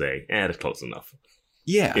stomach and just say, that's close enough.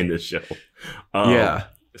 Yeah. In this show. Yeah.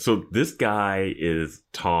 So this guy is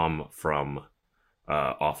Tom from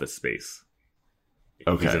Office Space.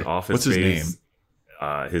 Okay. He's in Office What's Space. His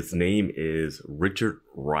name? His name is Richard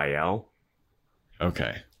Riel.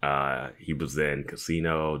 Okay. He was in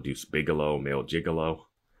Casino, Deuce Bigalow, Male Gigolo.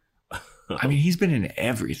 I mean, he's been in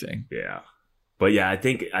everything. Yeah. But yeah, I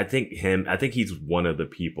think he's one of the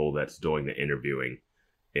people that's doing the interviewing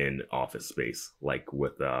in Office Space, like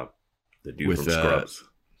with the dude from Scrubs.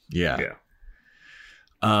 Yeah.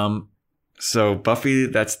 So Buffy,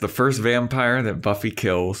 that's the first vampire that Buffy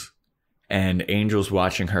kills, and Angel's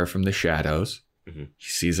watching her from the shadows. Mm-hmm. He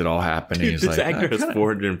sees it all happen. Dude, and he's this actor has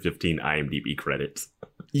 415 IMDb credits.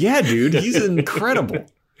 Yeah, dude, he's incredible.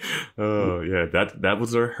 Oh yeah, that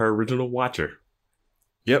was her original watcher.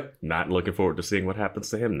 Yep. Not looking forward to seeing what happens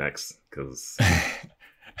to him next, because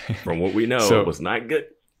from what we know, it was not good.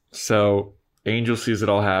 So Angel sees it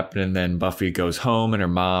all happen, and then Buffy goes home, and her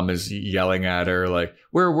mom is yelling at her like,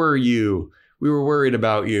 "Where were you? We were worried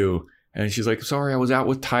about you." And she's like, "Sorry, I was out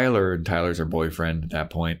with Tyler." And Tyler's her boyfriend at that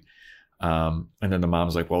point. And then the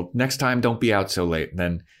mom's like, "Well, next time, don't be out so late." And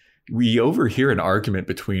then we overhear an argument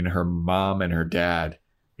between her mom and her dad.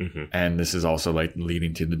 Mm-hmm. And this is also like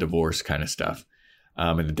leading to the divorce kind of stuff.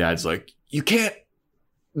 And the dad's like, "You can't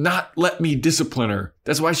not let me discipline her.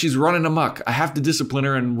 That's why she's running amok. I have to discipline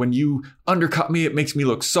her. And when you undercut me, it makes me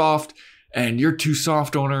look soft. And you're too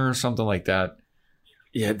soft on her," or something like that.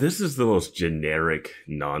 Yeah, this is the most generic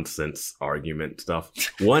nonsense argument stuff.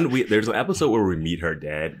 There's an episode where we meet her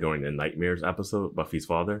dad during the Nightmares episode, Buffy's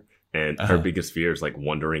father. And her biggest fear is like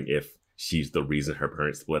wondering if she's the reason her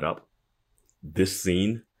parents split up. This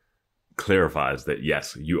scene clarifies that,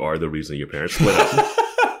 yes, you are the reason your parents split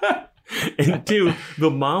up. And two, the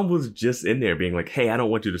mom was just in there being like, "Hey, I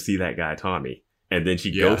don't want you to see that guy, Tommy." And then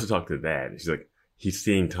she goes to talk to the dad. And she's like, "He's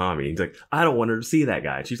seeing Tommy." And he's like, "I don't want her to see that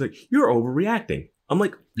guy." And she's like, "You're overreacting." I'm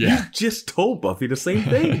like, you just told Buffy the same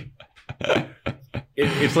thing.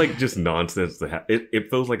 It's like just nonsense. It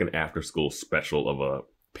feels like an after-school special of a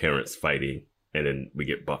parents fighting. And then we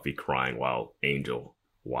get Buffy crying while Angel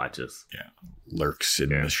watches. Yeah. Lurks in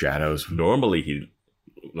the shadows. Normally,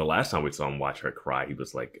 the last time we saw him watch her cry, he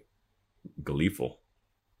was like gleeful.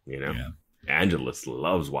 You know? Yeah. Angelus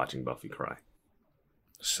loves watching Buffy cry.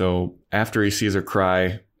 So after he sees her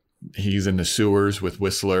cry, he's in the sewers with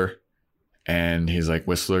Whistler. And he's like,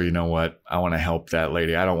 "Whistler, you know what? I want to help that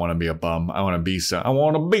lady. I don't want to be a bum. I want to be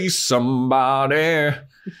somebody."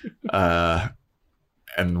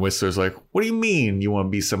 And Whistler's like, "What do you mean you want to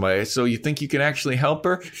be somebody? So you think you can actually help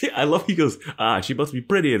her?" Yeah, I love he goes, "She must be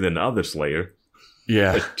prettier than the other Slayer."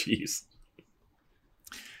 Yeah. Jeez.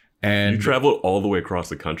 And you traveled all the way across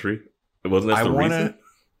the country? Wasn't that the reason?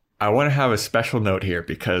 I want to have a special note here,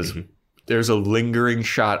 because there's a lingering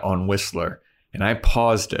shot on Whistler, and I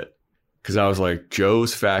paused it because I was like,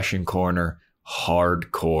 Joe's Fashion Corner,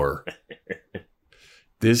 hardcore.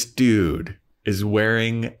 This dude is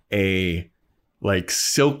wearing a like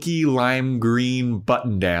silky lime green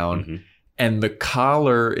button down, and the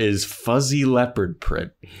collar is fuzzy leopard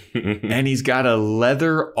print. And he's got a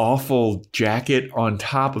leather awful jacket on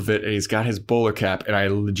top of it, and he's got his bowler cap. And I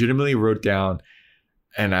legitimately wrote down,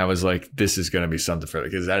 and I was like, this is going to be something for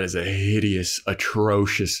it, because that is a hideous,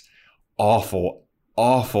 atrocious, awful,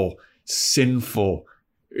 sinful.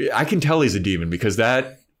 I can tell he's a demon because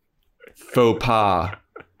that faux pas,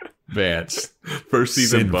 Vance. First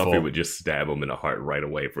season, sinful. Buffy would just stab him in the heart right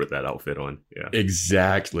away for that outfit on. Yeah,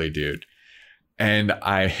 exactly, dude. And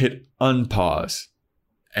I hit unpause,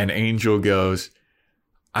 and Angel goes,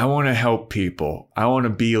 "I want to help people. I want to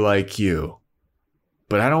be like you,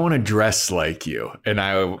 but I don't want to dress like you." And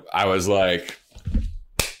I was like,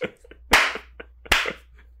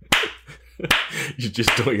 you're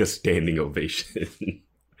just doing a standing ovation.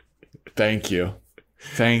 Thank you.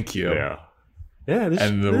 Yeah. Yeah,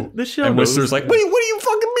 this show. And Whistler's like, what do you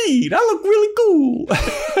fucking mean? I look really cool.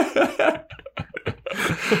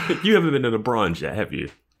 You haven't been in a bronze yet, have you?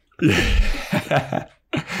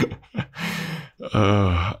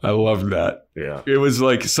 I love that. Yeah. It was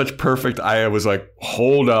like such perfect. I was like,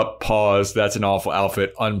 hold up, pause. That's an awful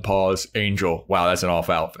outfit. Unpause. Angel. Wow, that's an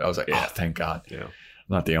awful outfit. I was like, oh, thank God. Yeah. I'm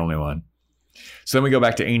not the only one. So then we go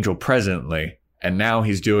back to Angel presently, and now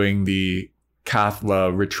he's doing the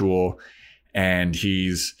Kathla ritual, and he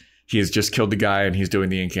has just killed the guy, and he's doing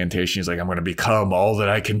the incantation. He's like, I'm going to become all that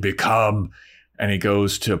I can become. And he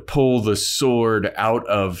goes to pull the sword out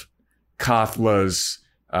of Kathla's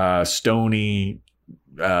stony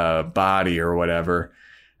body or whatever,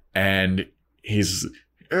 and he's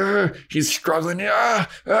struggling,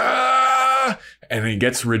 and he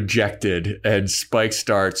gets rejected, and Spike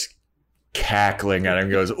starts cackling at him,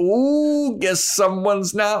 goes, ooh, guess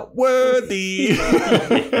someone's not worthy.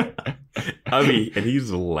 I mean, and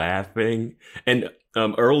he's laughing. And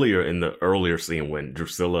earlier in the earlier scene when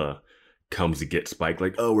Drusilla comes to get Spike,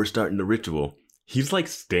 like, oh, we're starting the ritual, he's like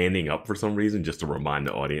standing up for some reason just to remind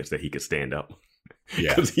the audience that he could stand up.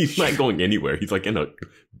 Yeah. Because he's not going anywhere. He's like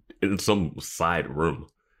in some side room.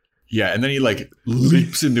 Yeah, and then he like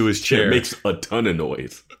leaps into his chair. It makes a ton of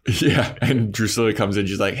noise. Yeah, and Drusilla comes in.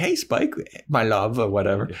 She's like, hey, Spike, my love, or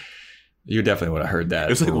whatever. Yeah. You definitely would have heard that.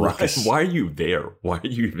 It's like, why are you there? Why are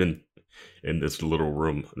you even in this little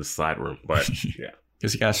room, this side room? But yeah.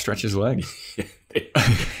 Because he got to stretch his legs.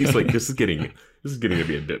 He's like, this is getting to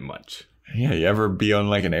be a bit much. Yeah, you ever be on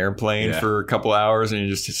like an airplane for a couple hours and you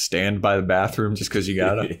just stand by the bathroom just because you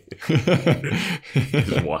gotta?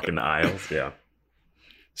 Just walking the aisles, yeah.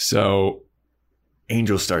 So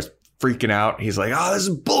Angel starts freaking out. He's like, oh, this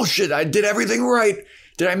is bullshit. I did everything right.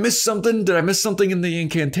 Did I miss something? Did I miss something in the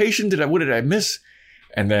incantation? What did I miss?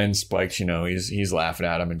 And then Spike's, he's laughing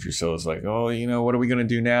at him, and Drusilla's like, oh, what are we gonna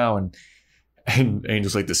do now? And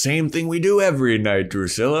Angel's like, the same thing we do every night,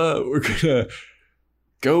 Drusilla. We're gonna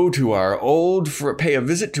go to pay a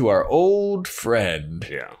visit to our old friend.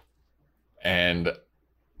 Yeah. And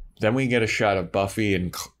then we get a shot of Buffy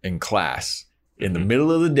in class in the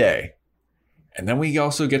middle of the day. And then we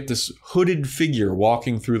also get this hooded figure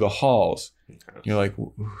walking through the halls. You're like,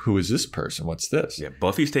 who is this person? What's this? Yeah,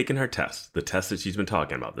 Buffy's taking her test. The test that she's been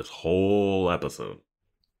talking about this whole episode.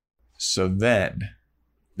 So then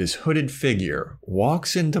this hooded figure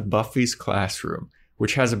walks into Buffy's classroom,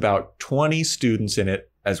 which has about 20 students in it,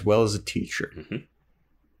 as well as a teacher.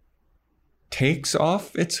 Takes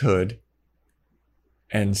off its hood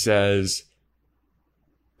and says,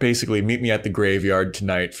 basically, meet me at the graveyard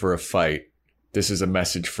tonight for a fight. This is a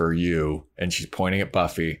message for you. And she's pointing at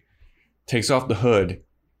Buffy. Takes off the hood,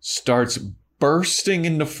 starts bursting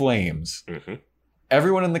into flames.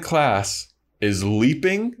 Everyone in the class is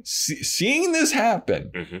leaping, seeing this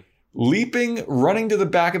happen. Leaping, running to the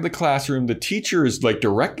back of the classroom. The teacher is like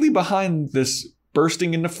directly behind this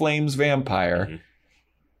bursting into flames vampire.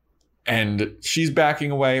 And she's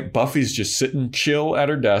backing away. Buffy's just sitting chill at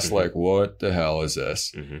her desk like, what the hell is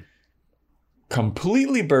this?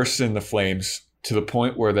 Completely bursts into flames to the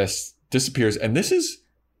point where this disappears. And this is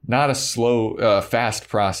not a fast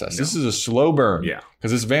process. No. This is a slow burn. Yeah.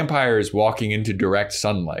 Because this vampire is walking into direct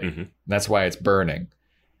sunlight. That's why it's burning.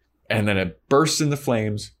 And then it bursts into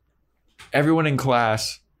flames. Everyone in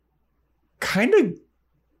class kind of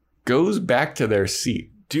goes back to their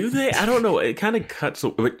seat. Do they? I don't know. It kind of cuts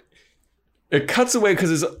away. It cuts away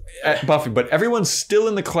because it's at Buffy, but everyone's still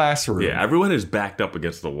in the classroom. Yeah, everyone is backed up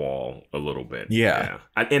against the wall a little bit. Yeah.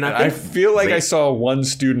 I feel like I saw one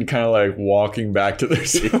student kind of like walking back to their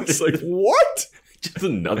seat. It's like, what? Just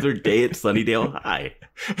another day at Sunnydale High.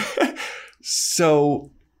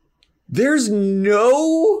 So there's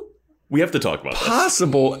no... We have to talk about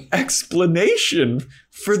possible explanation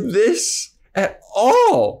for this at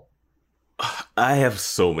all. I have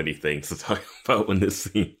so many things to talk about in this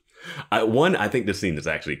scene. I think this scene is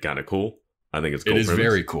actually kind of cool. I think it's cool. It is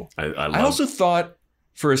very cool. I also thought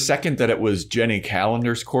for a second that it was Jenny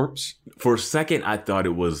Calendar's corpse. For a second, I thought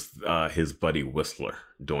it was his buddy Whistler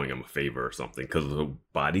doing him a favor or something because of the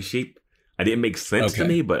body shape. It didn't make sense to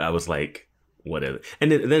me, but I was like, whatever.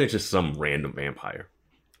 And then it's just some random vampire.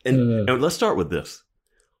 And let's start with this.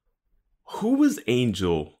 Who was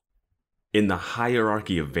Angel in the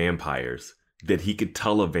hierarchy of vampires that he could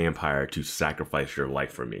tell a vampire to sacrifice your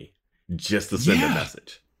life for me just to send a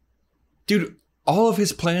message? Dude, all of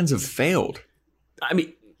his plans have failed. I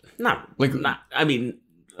mean,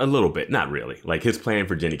 a little bit, not really. Like his plan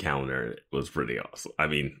for Jenny Calendar was pretty awesome. I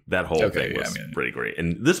mean, that whole thing was pretty great.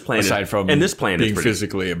 And this plan being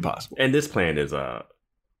physically impossible. And this plan is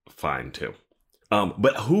fine too.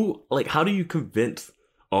 But how do you convince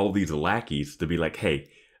all these lackeys to be like, hey,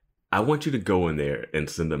 I want you to go in there and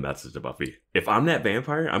send a message to Buffy. If I'm that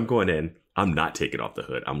vampire, I'm going in. I'm not taking off the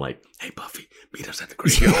hood. I'm like, hey, Buffy, meet us at the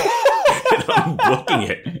graveyard. and I'm booking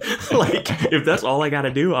it. Like, if that's all I got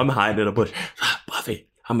to do, I'm hiding in a bush. Buffy,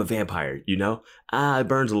 I'm a vampire, you know? It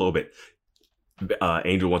burns a little bit.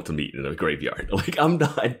 Angel wants to meet in the graveyard. Like, I'm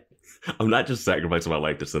not just sacrificing my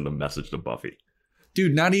life to send a message to Buffy.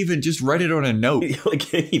 Dude, not even, just write it on a note.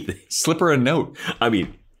 Like anything. Slip her a note. I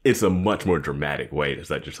mean, it's a much more dramatic way to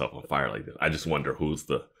set yourself on fire like this. I just wonder who's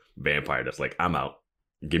the vampire that's like, I'm out.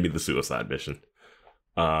 Give me the suicide mission.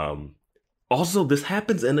 Also, this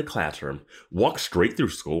happens in the classroom. Walk straight through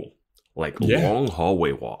school. Like, long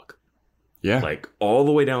hallway walk. Yeah. Like, all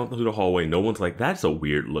the way down through the hallway. No one's like, that's a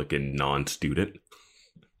weird looking non-student.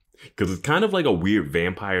 Because it's kind of like a weird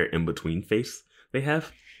vampire in-between face they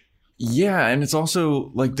have. Yeah, and it's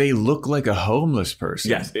also like they look like a homeless person.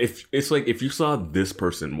 Yes, it's like if you saw this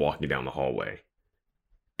person walking down the hallway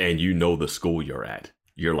and you know the school you're at,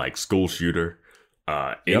 you're like school shooter,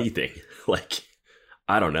 anything. Like,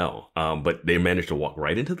 I don't know. But they managed to walk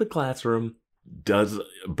right into the classroom,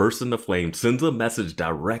 bursts into flames, sends a message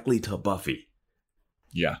directly to Buffy.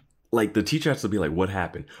 Yeah. Like, the teacher has to be like, what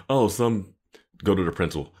happened? Oh, go to the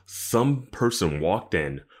principal. Some person walked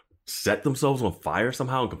in, set themselves on fire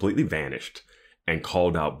somehow and completely vanished and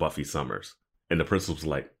called out Buffy Summers. And the principal's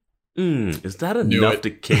like, is that enough to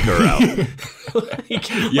kick her out?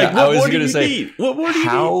 I was going to say, what more do you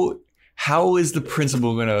need? How is the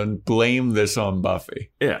principal going to blame this on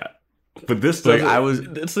Buffy? Yeah. But this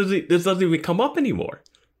doesn't even come up anymore.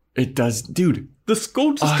 It does. Dude. The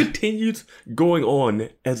school just continues going on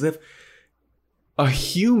as if a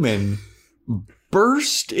human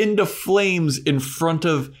burst into flames in front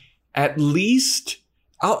of at least,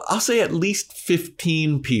 I'll say at least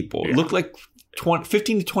 15 people. Yeah. It looked like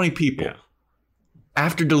 15 to 20 people. Yeah.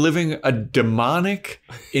 After delivering a demonic,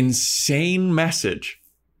 insane message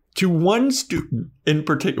to one student in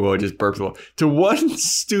particular. Well, I just burped a little. To one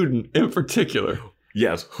student in particular.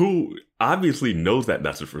 Yes, who obviously knows that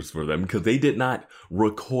message was for them because they did not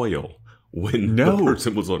recoil when the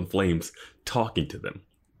person was on flames talking to them.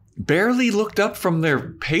 Barely looked up from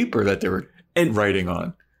their paper that they were writing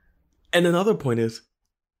on. And another point is,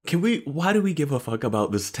 why do we give a fuck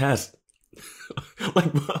about this test?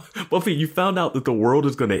 Like, Buffy, you found out that the world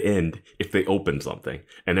is going to end if they open something.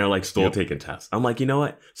 And they're like still taking tests. I'm like, you know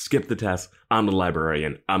what? Skip the test. I'm the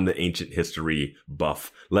librarian. I'm the ancient history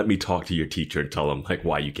buff. Let me talk to your teacher and tell them like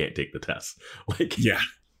why you can't take the test. Like,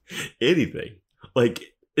 anything. Like,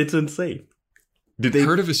 it's insane. Did they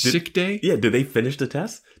heard of a sick day? Yeah, did they finish the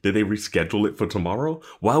test? Did they reschedule it for tomorrow?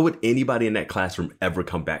 Why would anybody in that classroom ever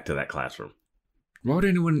come back to that classroom? Why would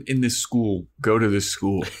anyone in this school go to this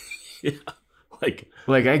school? Yeah.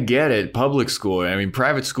 Like I get it, public school. I mean,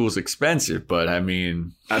 private school is expensive, but I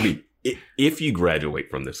mean, if you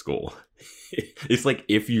graduate from this school, it's like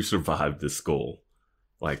if you survive this school,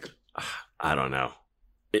 like, I don't know.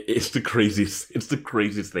 It's the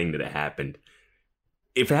craziest thing that happened.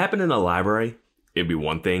 If it happened in a library, it'd be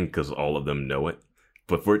one thing because all of them know it.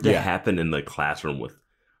 But for it to happen in the classroom with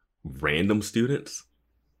random students,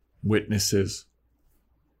 witnesses,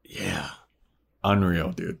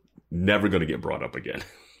 unreal, dude. Never going to get brought up again.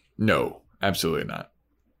 No, absolutely not.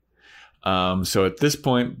 So at this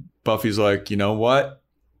point, Buffy's like, you know what?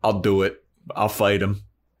 I'll do it. I'll fight him.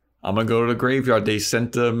 I'm going to go to the graveyard. They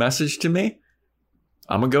sent a message to me.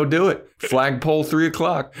 I'm going to go do it. Flagpole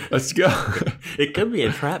 3:00. Let's go. It could be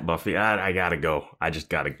a trap, Buffy. I got to go. I just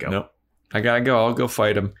got to go. Nope. I got to go. I'll go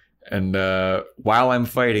fight him. And while I'm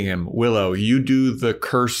fighting him, Willow, you do the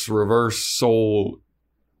curse reverse soul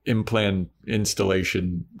implant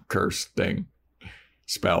installation curse thing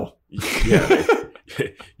spell. Yeah.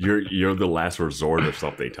 You're the last resort or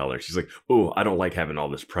something, tell her. She's like, oh, I don't like having all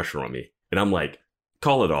this pressure on me. And I'm like,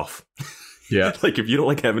 call it off. Yeah. Like, if you don't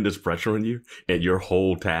like having this pressure on you and your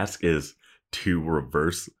whole task is to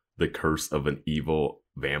reverse the curse of an evil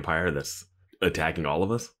vampire that's attacking all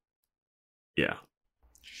of us. Yeah.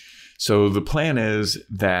 So the plan is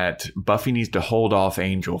that Buffy needs to hold off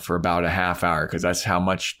Angel for about a half hour because that's how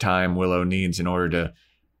much time Willow needs in order to,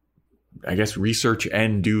 I guess, research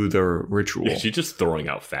and do the ritual. Yeah, she's just throwing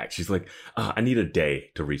out facts. She's like, I need a day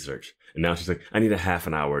to research. And now she's like, I need a half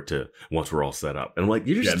an hour to once we're all set up. And I'm like,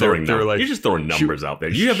 you're just throwing numbers out there.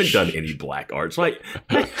 You haven't done any black arts. Like,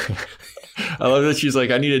 I love that she's like,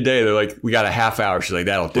 I need a day. They're like, we got a half hour. She's like,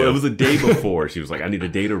 that'll do. Well, it was a day before. She was like, I need a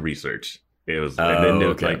day to research. It was, and then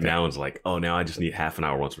okay. Now it's like, oh, now I just need half an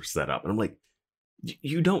hour once we're set up. And I'm like,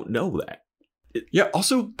 you don't know that. Yeah.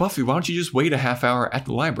 Also, Buffy, why don't you just wait a half hour at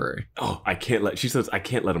the library? Oh, she says, I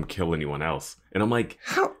can't let him kill anyone else. And I'm like,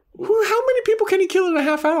 how many people can he kill in a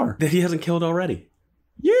half hour? That he hasn't killed already.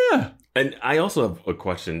 Yeah. And I also have a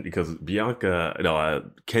question because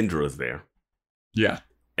Kendra is there. Yeah.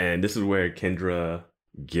 And this is where Kendra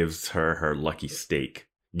gives her lucky steak.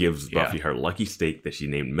 Gives Buffy her lucky steak that she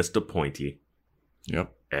named Mr. Pointy.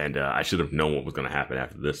 Yep. And I should have known what was going to happen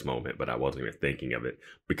after this moment, but I wasn't even thinking of it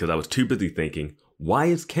because I was too busy thinking, why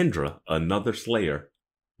is Kendra, another Slayer,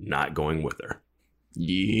 not going with her?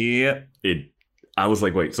 Yeah. I was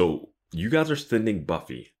like, wait, so you guys are sending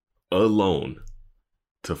Buffy alone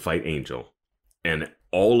to fight Angel, and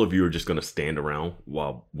all of you are just going to stand around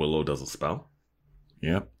while Willow does a spell?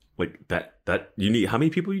 Yep. Like that you need, how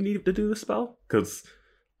many people you need to do the spell? Because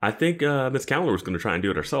I think Miss Callender was going to try and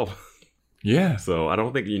do it herself. Yeah. So I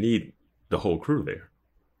don't think you need the whole crew there.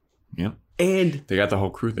 Yep. And they got the whole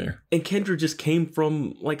crew there. And Kendra just came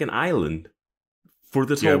from like an island for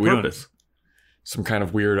this whole purpose. Some kind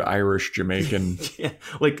of weird Irish, Jamaican,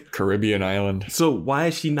 like Caribbean island. So why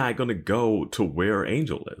is she not going to go to where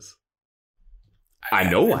Angel is? I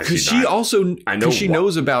know why because she also because she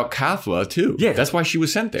knows about Kathla too. Yeah, that's why she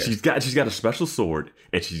was sent there. She's got a special sword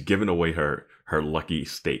and she's giving away her lucky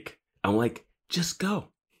steak. I'm like, just go.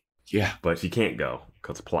 Yeah, but she can't go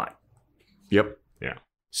because of plot. Yep. Yeah.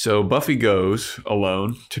 So Buffy goes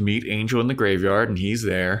alone to meet Angel in the graveyard, and he's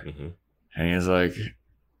there, and he's like,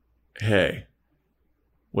 "Hey,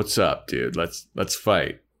 what's up, dude? Let's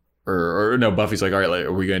fight." Or no, Buffy's like, "All right,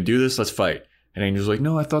 are we gonna do this? Let's fight." And Angel's like,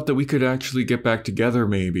 "No, I thought that we could actually get back together,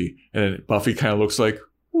 maybe." And Buffy kind of looks like,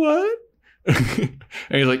 "What?" And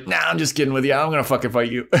he's like, "Nah, I'm just kidding with you. I'm gonna fucking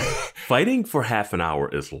fight you." Fighting for half an hour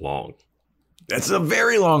is long. That's a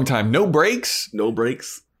very long time. No breaks. No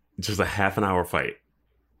breaks. Just a half an hour fight.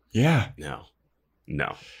 Yeah. No.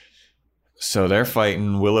 So they're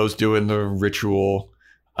fighting. Willow's doing the ritual.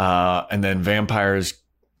 And then vampires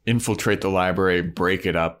infiltrate the library, break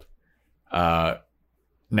it up.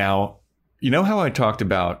 Now, you know how I talked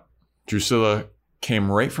about Drusilla came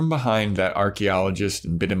right from behind that archaeologist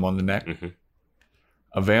and bit him on the neck? Mm-hmm.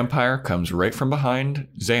 A vampire comes right from behind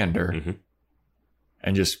Xander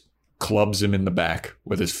and just clubs him in the back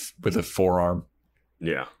with a forearm.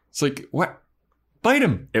 Yeah. It's like, what? Bite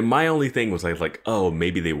him. And my only thing was like, oh,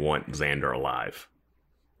 maybe they want Xander alive.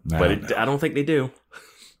 But I don't think they do.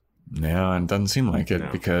 No, it doesn't seem like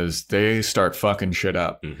it because they start fucking shit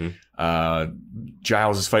up.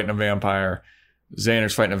 Giles is fighting a vampire.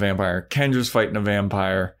 Xander's fighting a vampire. Kendra's fighting a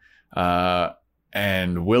vampire.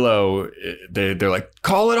 And Willow, they're like,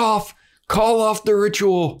 call it off. Call off the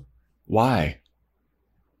ritual. Why?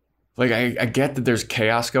 Like, I get that there's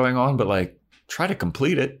chaos going on, but like, try to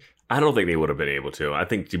complete it. I don't think they would have been able to. I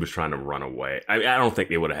think she was trying to run away. I don't think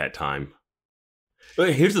they would have had time.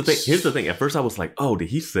 But here's the thing. At first I was like, oh, did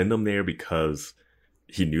he send them there because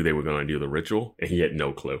he knew they were going to do the ritual? And he had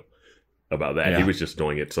no clue about that. Yeah. He was just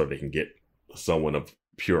doing it so they can get someone of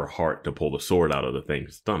pure heart to pull the sword out of the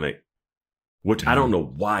thing's stomach. Which I don't know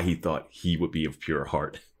why he thought he would be of pure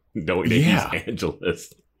heart, knowing that he's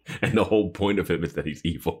Angelus. And the whole point of him is that he's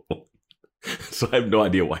evil. So I have no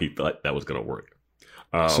idea why he thought that was going to work.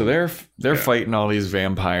 So they're fighting all these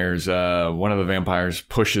vampires. One of the vampires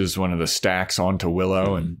pushes one of the stacks onto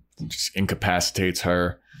Willow and just incapacitates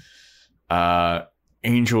her.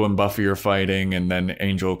 Angel and Buffy are fighting, and then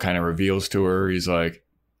Angel kind of reveals to her, he's like,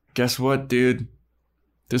 guess what, dude?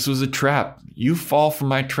 This was a trap. You fall for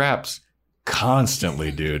my traps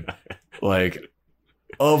constantly, dude. Like,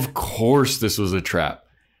 of course this was a trap.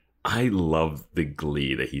 I love the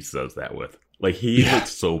glee that he says that with. Like, he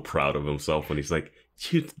looks so proud of himself when he's like,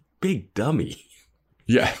 you big dummy.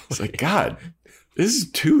 Yeah. It's like, God, this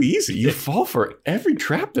is too easy. You fall for every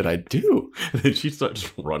trap that I do. And then she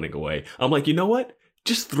starts running away. I'm like, you know what?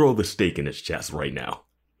 Just throw the stake in his chest right now.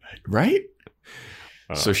 Right?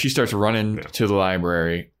 So she starts running to the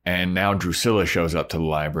library, and now Drusilla shows up to the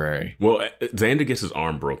library. Well, Xander gets his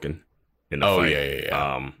arm broken in the fight.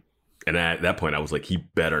 Yeah. And at that point, I was like, he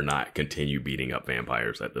better not continue beating up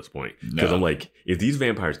vampires at this point. Because I'm like, if these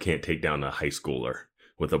vampires can't take down a high schooler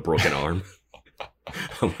with a broken arm,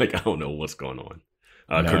 I'm like, I don't know what's going on.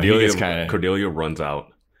 Cordelia runs out.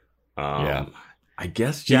 I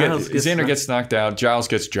guess Xander gets knocked out. Giles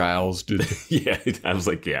gets Giles. Yeah, I was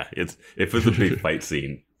like, if it's a big fight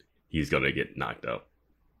scene, he's going to get knocked out.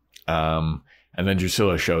 And then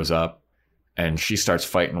Drusilla shows up, and she starts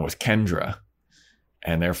fighting with Kendra.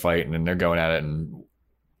 And they're fighting and they're going at it. And,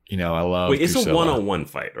 you know, I love Wait, it's Drusilla. a 1-on-1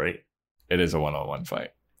 fight, right? It is a 1-on-1 fight.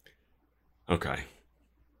 Okay.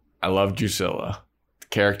 I love Drusilla. The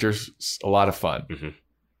character's a lot of fun. Mm-hmm.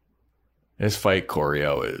 This fight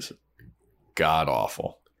choreo is god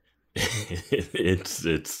awful.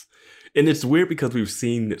 It's weird because we've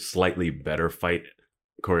seen slightly better fight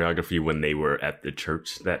choreography when they were at the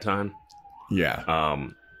church that time. Yeah.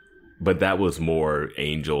 But that was more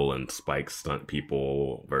Angel and Spike stunt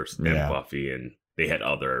people versus and Buffy, and they had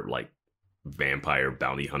other like vampire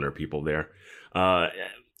bounty hunter people there.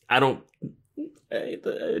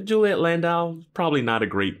 Juliet Landau, probably not a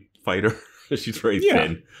great fighter. She's very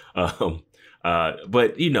thin.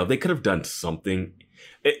 But, they could have done something.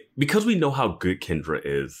 Because we know how good Kendra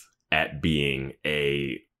is at being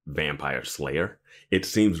a vampire slayer, it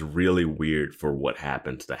seems really weird for what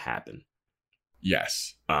happens to happen.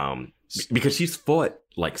 Yes. Because she's fought,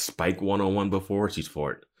 like, Spike one-on-one before. She's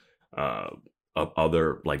fought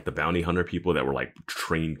other, like, the bounty hunter people that were, like,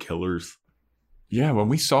 trained killers. Yeah, when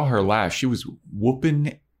we saw her last, she was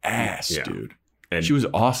whooping ass, dude. And she was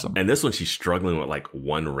awesome. And this one, she's struggling with like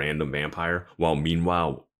one random vampire, while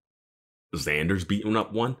meanwhile, Xander's beating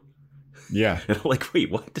up one. Yeah. And I'm like,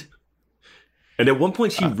 wait, what? And at one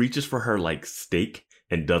point, she reaches for her like steak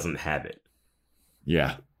and doesn't have it.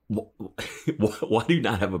 Yeah. Why do you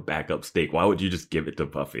not have a backup steak? Why would you just give it to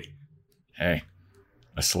Buffy? Hey,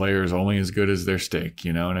 a slayer is only as good as their steak.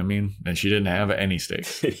 You know what I mean? And she didn't have any steak.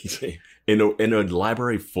 in a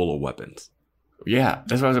library full of weapons. Yeah,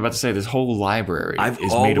 that's what I was about to say. This whole library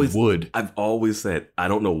is made of wood. I've always said, I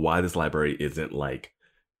don't know why this library isn't like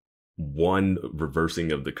one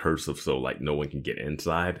reversing of the curse of so like no one can get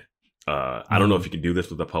inside. I don't know if you can do this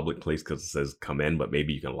with a public place because it says come in, but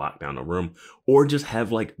maybe you can lock down a room or just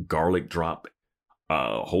have like garlic drop,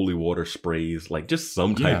 holy water sprays, like just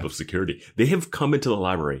some type of security. They have come into the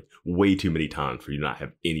library way too many times for you not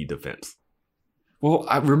have any defense. Well,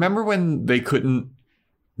 I remember when they couldn't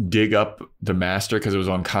dig up the master because it was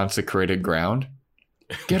on consecrated ground.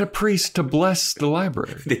 Get a priest to bless the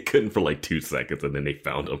library. They couldn't for like 2 seconds, and then they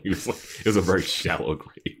found him. It was a very shallow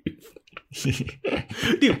grave.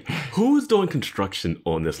 Dude, who is doing construction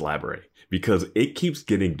on this library? Because it keeps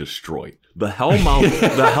getting destroyed. The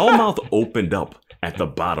Hellmouth opened up at the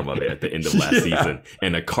bottom of it at the end of last season,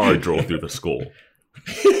 and a car drove through the school.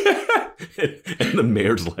 And the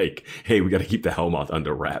mayor's like, hey, we got to keep the Hellmouth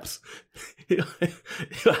under wraps.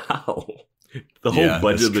 How? The whole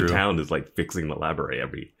budget of the town is like fixing the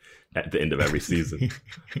library at the end of every season.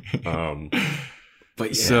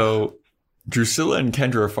 But So Drusilla and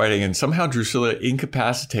Kendra are fighting, and somehow Drusilla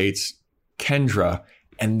incapacitates Kendra,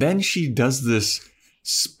 and then she does this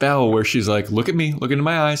spell where she's like, look at me, look into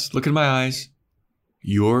my eyes, look into my eyes.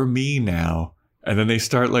 You're me now. And then they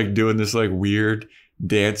start like doing this like weird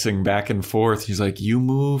dancing back and forth. He's like, you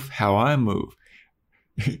move how I move.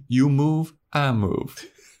 You move, I move.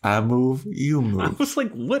 I move, you move. I was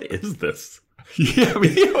like, what is this? Yeah, I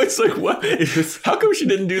mean, it's like, what is this? How come she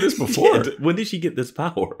didn't do this before? Yeah, when did she get this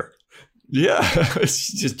power? Yeah,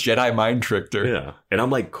 it's just Jedi mind tricked her. Yeah, and I'm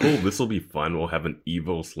like, cool, this will be fun. We'll have an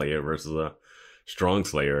evil Slayer versus a strong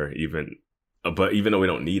Slayer, but even though we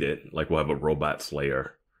don't need it, like we'll have a robot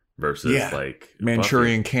Slayer versus like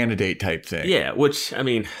Manchurian Buffy. Candidate type thing. Yeah, which I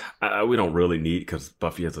mean, we don't really need because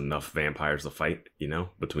Buffy has enough vampires to fight,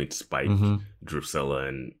 between Spike, Drusilla,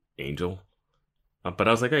 and Angel. But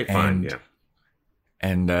I was like, hey, fine, yeah.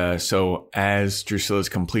 And so as Drusilla's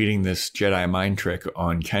completing this Jedi mind trick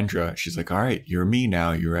on Kendra, she's like, all right, you're me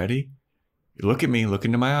now. You ready? You look at me, look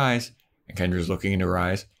into my eyes. And Kendra's looking into her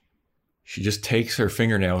eyes. She just takes her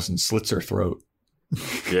fingernails and slits her throat.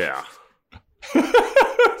 Yeah.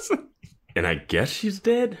 And I guess she's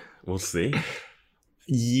dead. We'll see.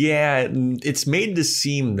 Yeah, it's made to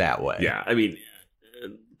seem that way. Yeah, I mean,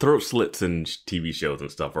 throat slits in TV shows and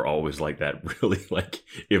stuff are always like that. Really, like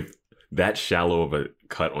if that shallow of a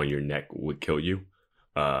cut on your neck would kill you,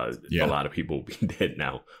 a lot of people would be dead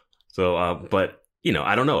now. So, but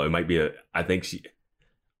I don't know. It might be I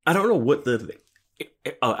don't know what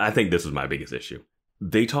I think this is my biggest issue.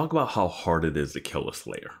 They talk about how hard it is to kill a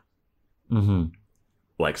Slayer. Mm-hmm.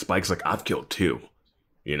 Like Spike's like, I've killed 2,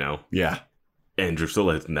 Yeah. And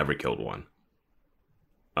Drusilla has never killed one.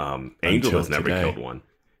 Angel has never killed one.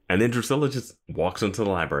 And then Drusilla just walks into the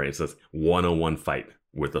library and says, 1-on-1 fight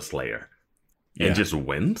with a Slayer. And just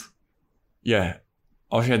wins? Yeah.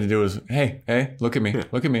 All she had to do was, hey, look at me. Yeah.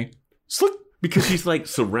 Look at me. Slick. Because she's like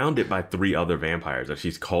surrounded by 3 other vampires and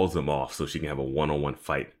she calls them off so she can have a 1-on-1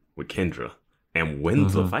 fight with Kendra and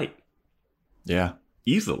wins the fight. Yeah.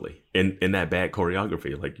 Easily in that bad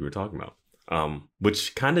choreography like you were talking about.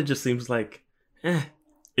 Which kind of just seems like,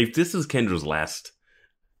 if this is Kendra's last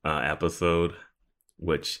episode,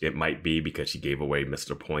 which it might be because she gave away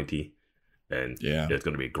Mr. Pointy, and there's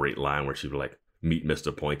going to be a great line where she would like meet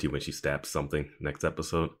Mr. Pointy when she stabs something next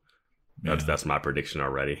episode. That's my prediction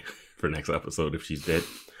already for next episode if she's dead.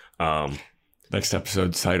 Next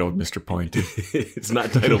episode's titled Mr. Pointy. It's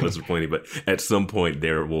not titled Mr. Pointy, but at some point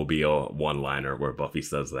there will be a one-liner where Buffy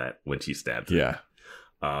says that when she stabs him. Yeah.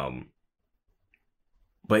 But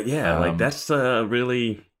yeah, like that's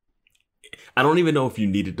really. I don't even know if you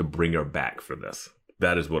needed to bring her back for this.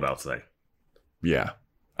 That is what I'll say. Yeah,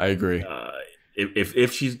 I agree.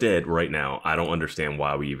 If she's dead right now, I don't understand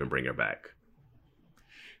why we even bring her back.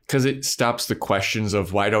 Because it stops the questions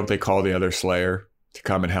of why don't they call the other Slayer to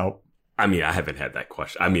come and help? I mean, I haven't had that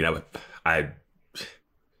question. I mean,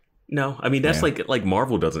 no. I mean, that's like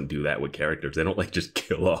Marvel doesn't do that with characters. They don't like just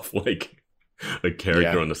kill off like a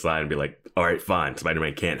character on the side and be like, all right, fine,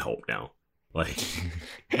 Spider-Man can't help now. Like,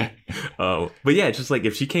 but yeah, it's just like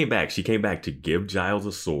if she came back to give Giles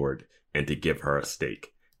a sword and to give her a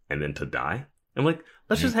stake and then to die. I'm like,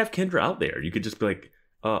 let's just have Kendra out there. You could just be like,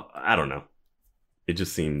 I don't know. It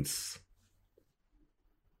just seems,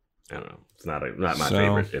 I don't know. It's not my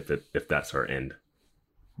favorite if that's her end.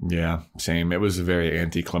 Yeah, same. It was very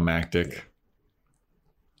anticlimactic.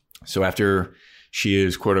 So after she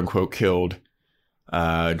is quote unquote killed,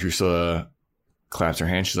 Drusilla claps her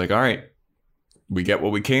hand. She's like, all right, we get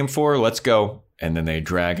what we came for. Let's go. And then they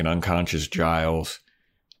drag an unconscious Giles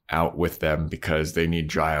out with them because they need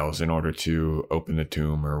Giles in order to open the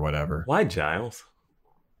tomb or whatever. Why Giles?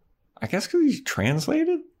 I guess because he's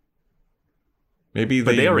translated. Maybe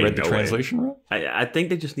they read the translation wrong. I think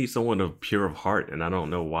they just need someone of pure of heart, and I don't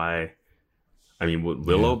know why. I mean, would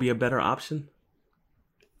Willow be a better option?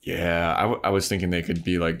 Yeah, I was thinking they could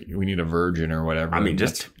be like, we need a virgin or whatever. I mean,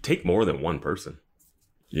 just take more than one person.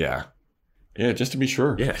 Yeah. Yeah, just to be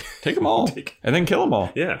sure. Yeah. Take them all and then kill them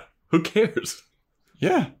all. Yeah. Who cares?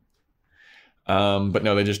 Yeah. But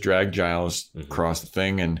no, they just drag Giles across the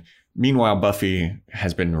thing. And meanwhile, Buffy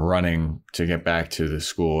has been running to get back to the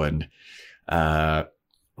school. And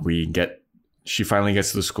she finally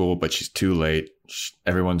gets to the school, but she's too late.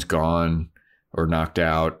 Everyone's gone or knocked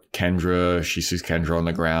out. She sees Kendra on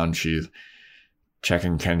the ground. She's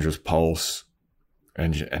checking Kendra's pulse.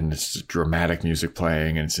 And it's dramatic music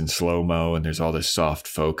playing, and it's in slow-mo, and there's all this soft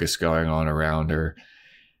focus going on around her.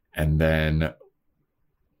 And then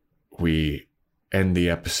we end the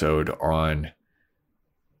episode on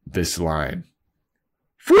this line.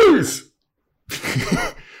 Freeze!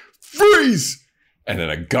 Freeze! And then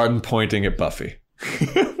a gun pointing at Buffy.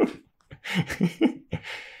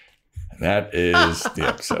 That is the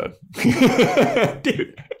episode.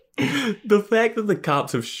 Dude, the fact that the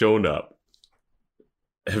cops have shown up,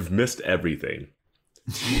 have missed everything.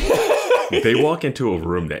 They walk into a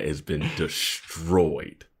room that has been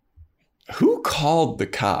destroyed. Who called the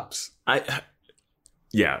cops?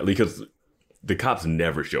 Yeah, because the cops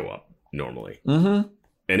never show up normally. Mm-hmm.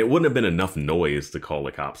 And it wouldn't have been enough noise to call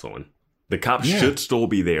the cops on. The cops should still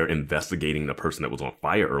be there investigating the person that was on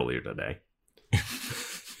fire earlier today.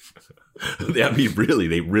 I mean, really,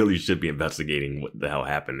 they really should be investigating what the hell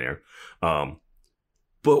happened there.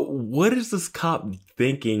 But what is this cop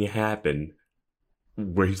thinking happened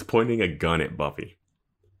where he's pointing a gun at Buffy?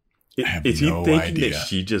 Is he thinking that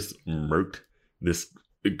she just murked this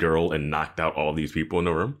girl and knocked out all these people in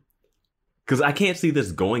the room? Because I can't see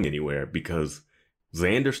this going anywhere because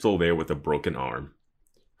Xander's still there with a broken arm.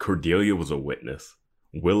 Cordelia was a witness.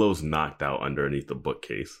 Willow's knocked out underneath the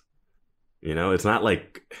bookcase. You know, it's not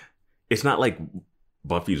like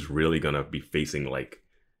Buffy's really going to be facing like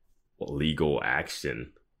legal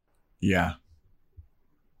action. Yeah.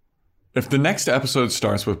 If the next episode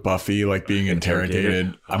starts with Buffy like being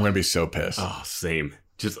interrogated, I'm going to be so pissed. Oh, same.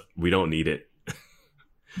 Just we don't need it.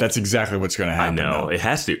 That's exactly what's going to happen. I know. It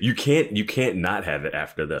has to. You can't not have it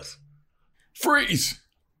after this. Freeze.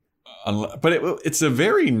 But it's a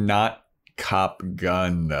very not cop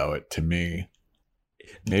gun though, to me.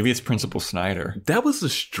 Maybe it's Principal Snyder. That was the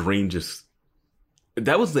strangest.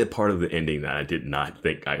 That was the part of the ending that I did not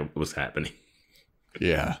think was happening.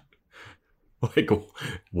 Yeah. Like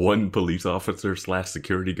one police officer /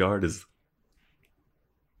 security guard is.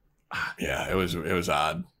 Yeah, it was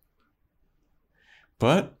odd.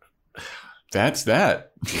 But that's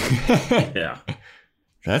that. Yeah.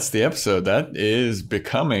 That's the episode. That is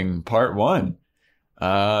Becoming Part 1.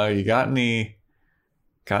 You got any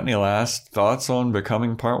last thoughts on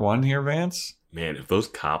Becoming Part 1 here, Vance? Man, if those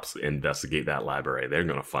cops investigate that library, they're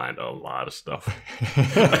going to find a lot of stuff.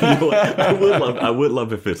 I would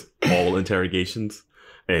love if it's all interrogations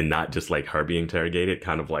and not just like her being interrogated,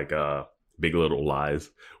 kind of like Big Little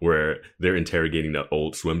Lies, where they're interrogating the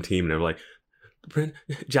old swim team and they're like,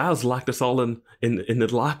 Giles locked us all in the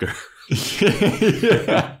locker.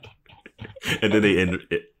 Yeah. And then they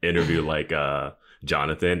interview like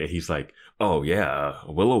Jonathan, and he's like, oh yeah,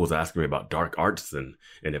 Willow was asking me about dark arts and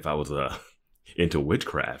if I was into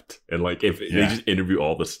witchcraft. And like if they just interview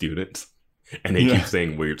all the students and they keep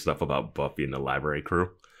saying weird stuff about Buffy and the library crew,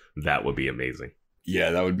 that would be amazing.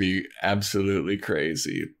 Yeah, that would be absolutely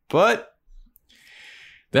crazy. But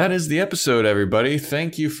that is the episode, everybody.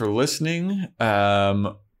 Thank you for listening.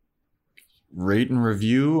 Rate and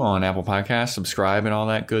review on Apple Podcasts, subscribe and all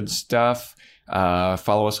that good stuff.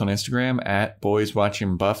 Follow us on Instagram at Boys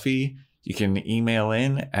Watching Buffy. You can email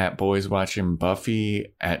in at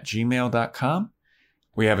boyswatchingbuffy@gmail.com.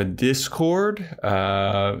 We have a Discord.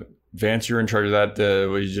 Vance, you're in charge of that.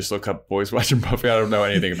 Will you just look up Boys Watching Buffy? I don't know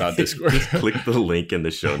anything about Discord. Just click the link in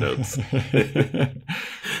the show notes.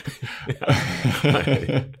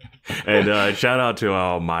 And shout out to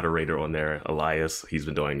our moderator on there, Elias. He's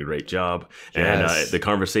been doing a great job. Yes. And the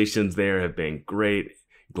conversations there have been great.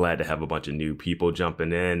 Glad to have a bunch of new people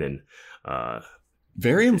jumping in. And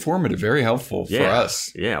very informative, very helpful for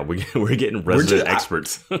us. Yeah, we're getting resident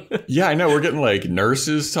experts. Yeah, I know. We're getting like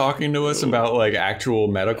nurses talking to us about like actual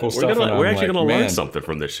medical stuff. We're actually going to learn something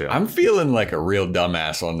from this show. I'm feeling like a real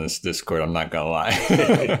dumbass on this Discord. I'm not going to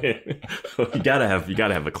lie. You gotta have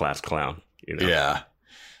a class clown. You know? Yeah.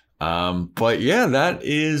 But yeah, that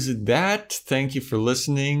is that. Thank you for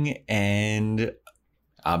listening. And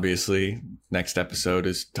obviously, next episode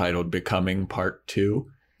is titled Becoming Part 2.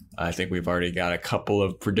 I think we've already got a couple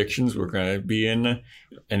of predictions. We're going to be in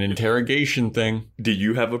an interrogation thing. Do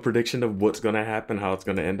you have a prediction of what's going to happen, how it's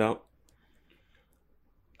going to end up?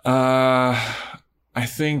 I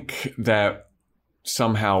think that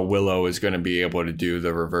somehow Willow is going to be able to do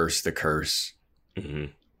the reverse the curse. Mm-hmm.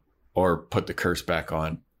 Or put the curse back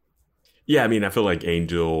on. Yeah, I mean, I feel like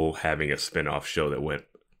Angel having a spinoff show that went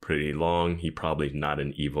pretty long, he probably not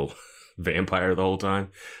an evil vampire the whole time.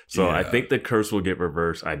 So yeah. I think the curse will get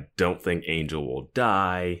reversed. I don't think Angel will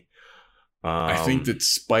die. I think that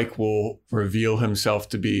Spike will reveal himself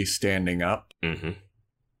to be standing up. Mm-hmm.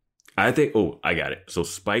 I think, I got it. So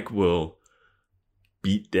Spike will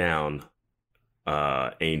beat down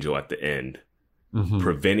Angel at the end,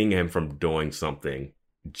 preventing him from doing something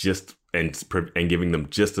and giving them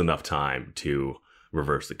just enough time to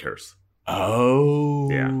reverse the curse.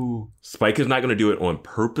 Oh. Yeah. Spike is not going to do it on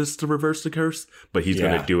purpose to reverse the curse, but he's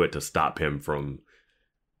going to do it to stop him from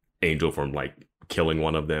Angel from like killing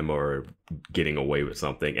one of them or getting away with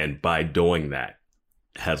something. And by doing that,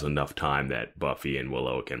 has enough time that Buffy and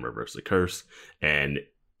Willow can reverse the curse. And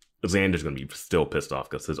Xander's going to be still pissed off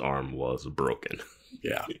because his arm was broken.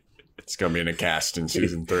 Yeah. It's going to be in a cast in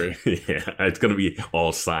season 3. Yeah. It's going to be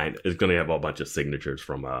all signed. It's going to have a bunch of signatures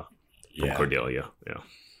from Cordelia. Yeah.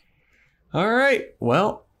 All right.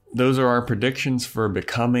 Well, those are our predictions for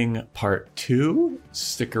Becoming Part 2.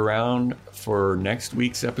 Stick around for next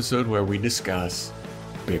week's episode where we discuss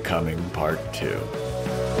Becoming Part 2.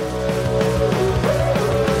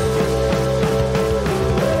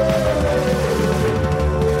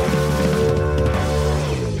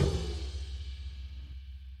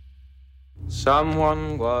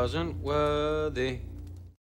 Someone wasn't worthy